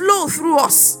to flow through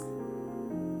us.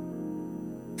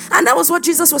 And that was what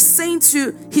Jesus was saying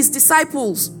to his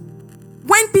disciples.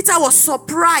 When Peter was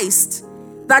surprised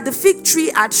that the fig tree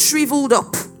had shriveled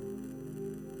up.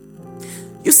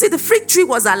 You see, the fig tree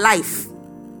was alive.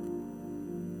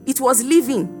 It was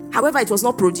living. However, it was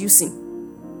not producing.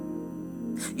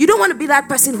 You don't want to be that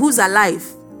person who's alive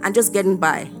and just getting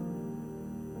by.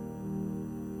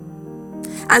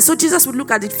 And so Jesus would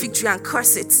look at the fig tree and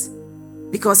curse it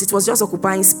because it was just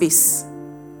occupying space.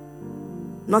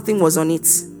 Nothing was on it.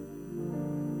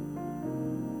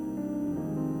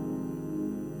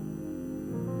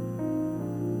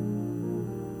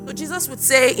 So Jesus would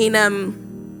say in,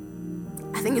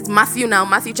 I think it's Matthew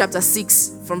chapter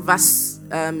 6 from verse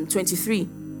 23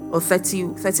 or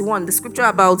 31, the scripture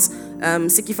about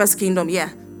seek ye first kingdom. Yeah.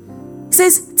 It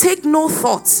says, take no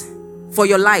thought for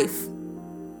your life,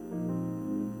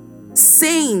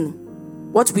 saying,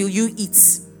 what will you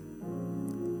eat?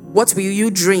 What will you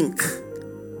drink?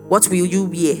 What will you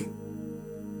wear?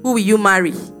 Who will you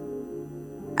marry?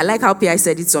 I like how P.I.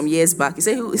 said it some years back. He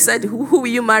said, who will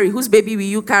you marry? Whose baby will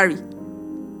you carry?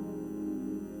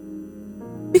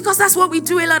 Because that's what we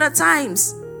do a lot of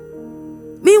times.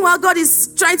 Meanwhile, God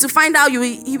is trying to find out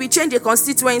he will change a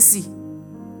constituency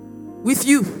with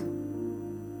you.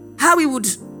 How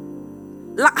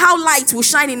light will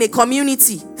shine in a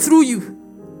community through you.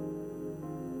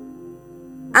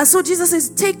 And so Jesus says,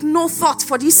 take no thought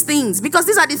for these things, because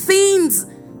these are the things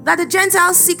that the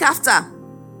Gentiles seek after.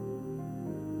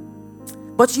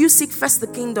 But you seek first the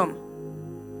kingdom.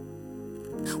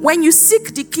 When you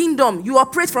seek the kingdom, you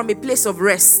operate from a place of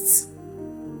rest.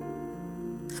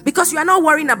 Because you are not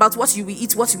worrying about what you will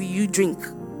eat, what will you drink.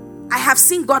 I have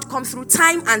seen God come through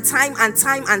time and time and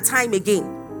time and time again.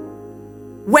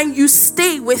 When you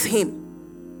stay with him,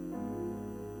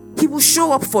 he will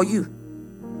show up for you.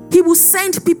 He will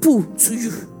send people to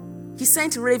you. He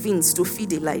sent ravens to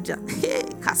feed Elijah. Hey,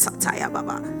 Kasataya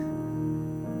Baba.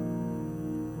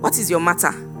 What is your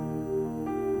matter?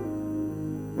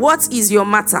 What is your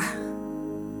matter?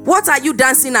 What are you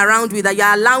dancing around with that you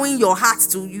are allowing your heart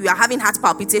to, you are having heart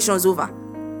palpitations over?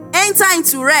 Enter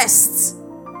into rest.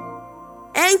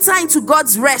 Enter into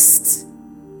God's rest.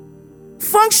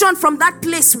 Function from that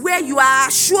place where you are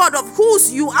assured of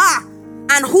whose you are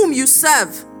and whom you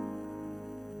serve.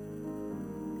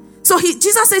 So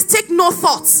Jesus says, take no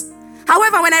thoughts.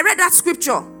 However, when I read that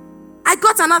scripture, I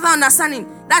got another understanding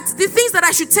that the things that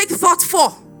I should take thought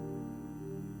for,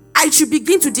 I should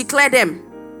begin to declare them.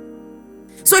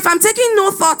 So if I'm taking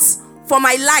no thoughts for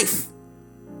my life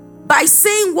by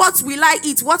saying what will I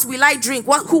eat, what will I drink,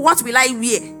 what will I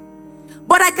wear,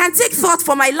 but I can take thought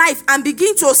for my life and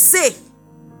begin to say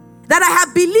that I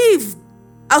believe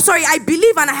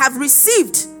and I have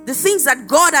received the things that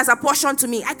God has apportioned to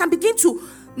me. I can begin to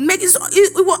make it.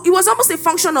 It was almost a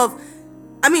function of,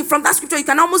 from that scripture, you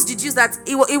can almost deduce that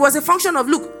it was a function of,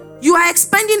 look, you are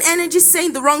expending energy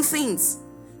saying the wrong things.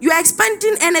 You are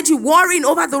expending energy worrying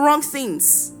over the wrong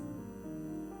things.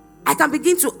 I can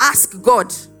begin to ask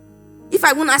God. If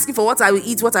I won't ask him for what I will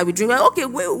eat, what I will drink, okay,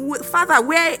 Father,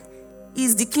 where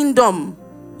is the kingdom?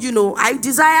 I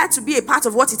desire to be a part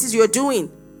of what it is you're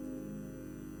doing.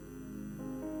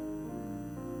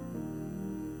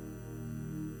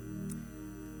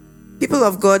 People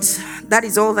of God, that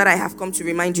is all that I have come to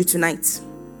remind you tonight.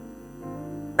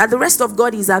 That the rest of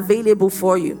God is available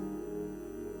for you.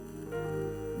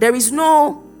 It's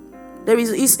not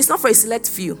for a select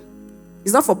few.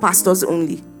 It's not for pastors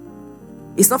only.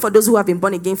 It's not for those who have been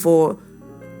born again for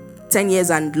 10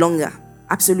 years and longer.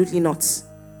 Absolutely not.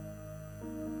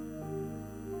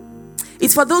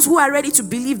 It's for those who are ready to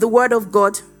believe the word of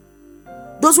God.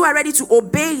 Those who are ready to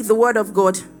obey the word of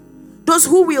God. Those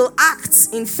who will act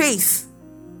in faith.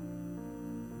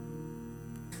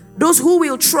 Those who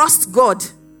will trust God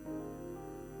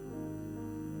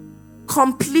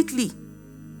completely.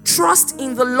 Trust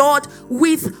in the Lord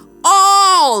with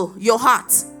all your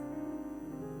heart.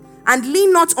 And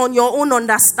lean not on your own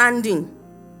understanding.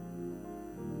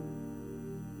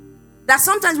 That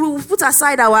sometimes we will put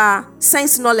aside our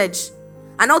sense knowledge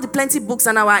and all the plenty books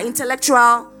and our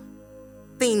intellectual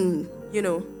thing,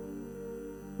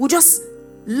 We'll just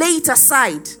lay it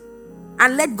aside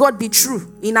and let God be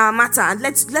true in our matter. And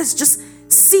let's just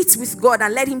sit with God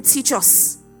and let him teach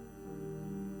us.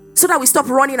 So that we stop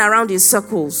running around in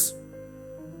circles.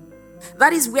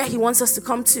 That is where he wants us to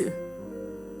come to.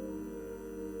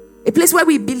 A place where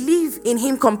we believe in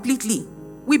him completely.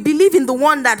 We believe in the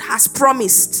one that has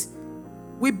promised.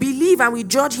 We believe and we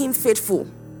judge him faithful.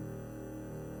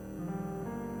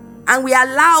 And we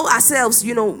allow ourselves,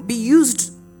 be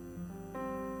used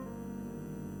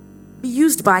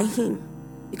by him.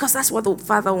 Because that's what the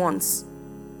Father wants.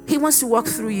 He wants to walk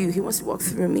through you. He wants to walk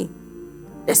through me.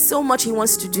 There's so much he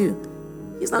wants to do.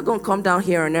 He's not going to come down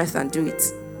here on earth and do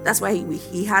it. That's why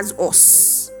he has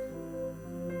us.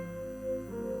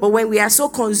 But when we are so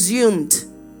consumed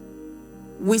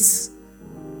with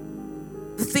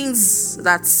the things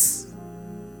that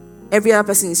every other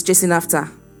person is chasing after,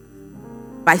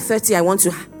 by 30, I want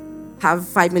to have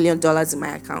 $5 million in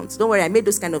my account. Don't worry, I made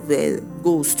those kind of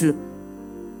goals too.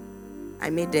 I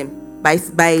made them. By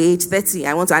age 30,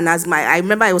 I want to, and I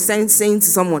remember I was saying to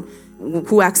someone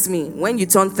who asked me, when you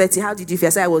turned 30, how did you feel?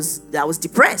 I said I was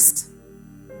depressed.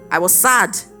 I was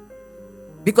sad.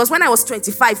 Because when I was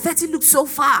 25, 30 looked so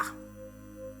far.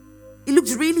 It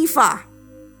looked really far.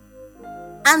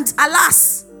 And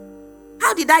alas,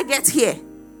 how did I get here?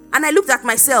 And I looked at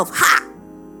myself.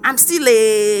 I'm still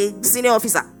a senior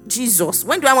officer. Jesus,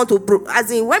 when do I want to,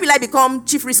 when will I become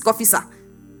chief risk officer?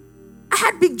 I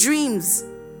had big dreams.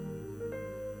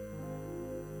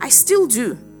 I still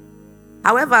do.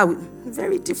 However,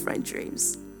 very different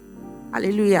dreams.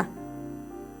 Hallelujah.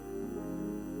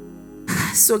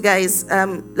 So guys,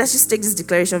 let's just take this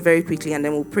declaration very quickly and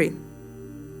then we'll pray.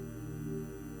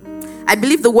 I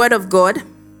believe the word of God.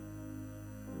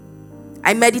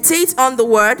 I meditate on the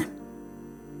word.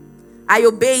 I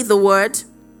obey the word.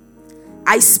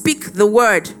 I speak the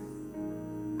word.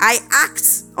 I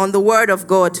act on the word of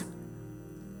God.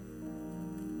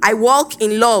 I walk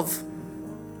in love.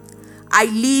 I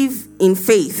live in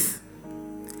faith.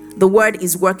 The word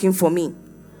is working for me.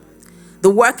 The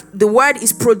word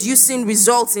is producing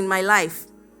results in my life.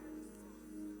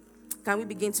 Can we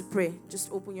begin to pray?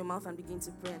 Just open your mouth and begin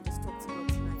to pray and just talk to God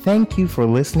tonight. Thank you for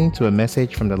listening to a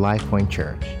message from the LifePoint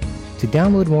Church. To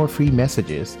download more free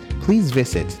messages, please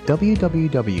visit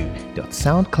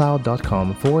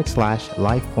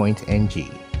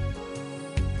www.soundcloud.com/LifePointNG.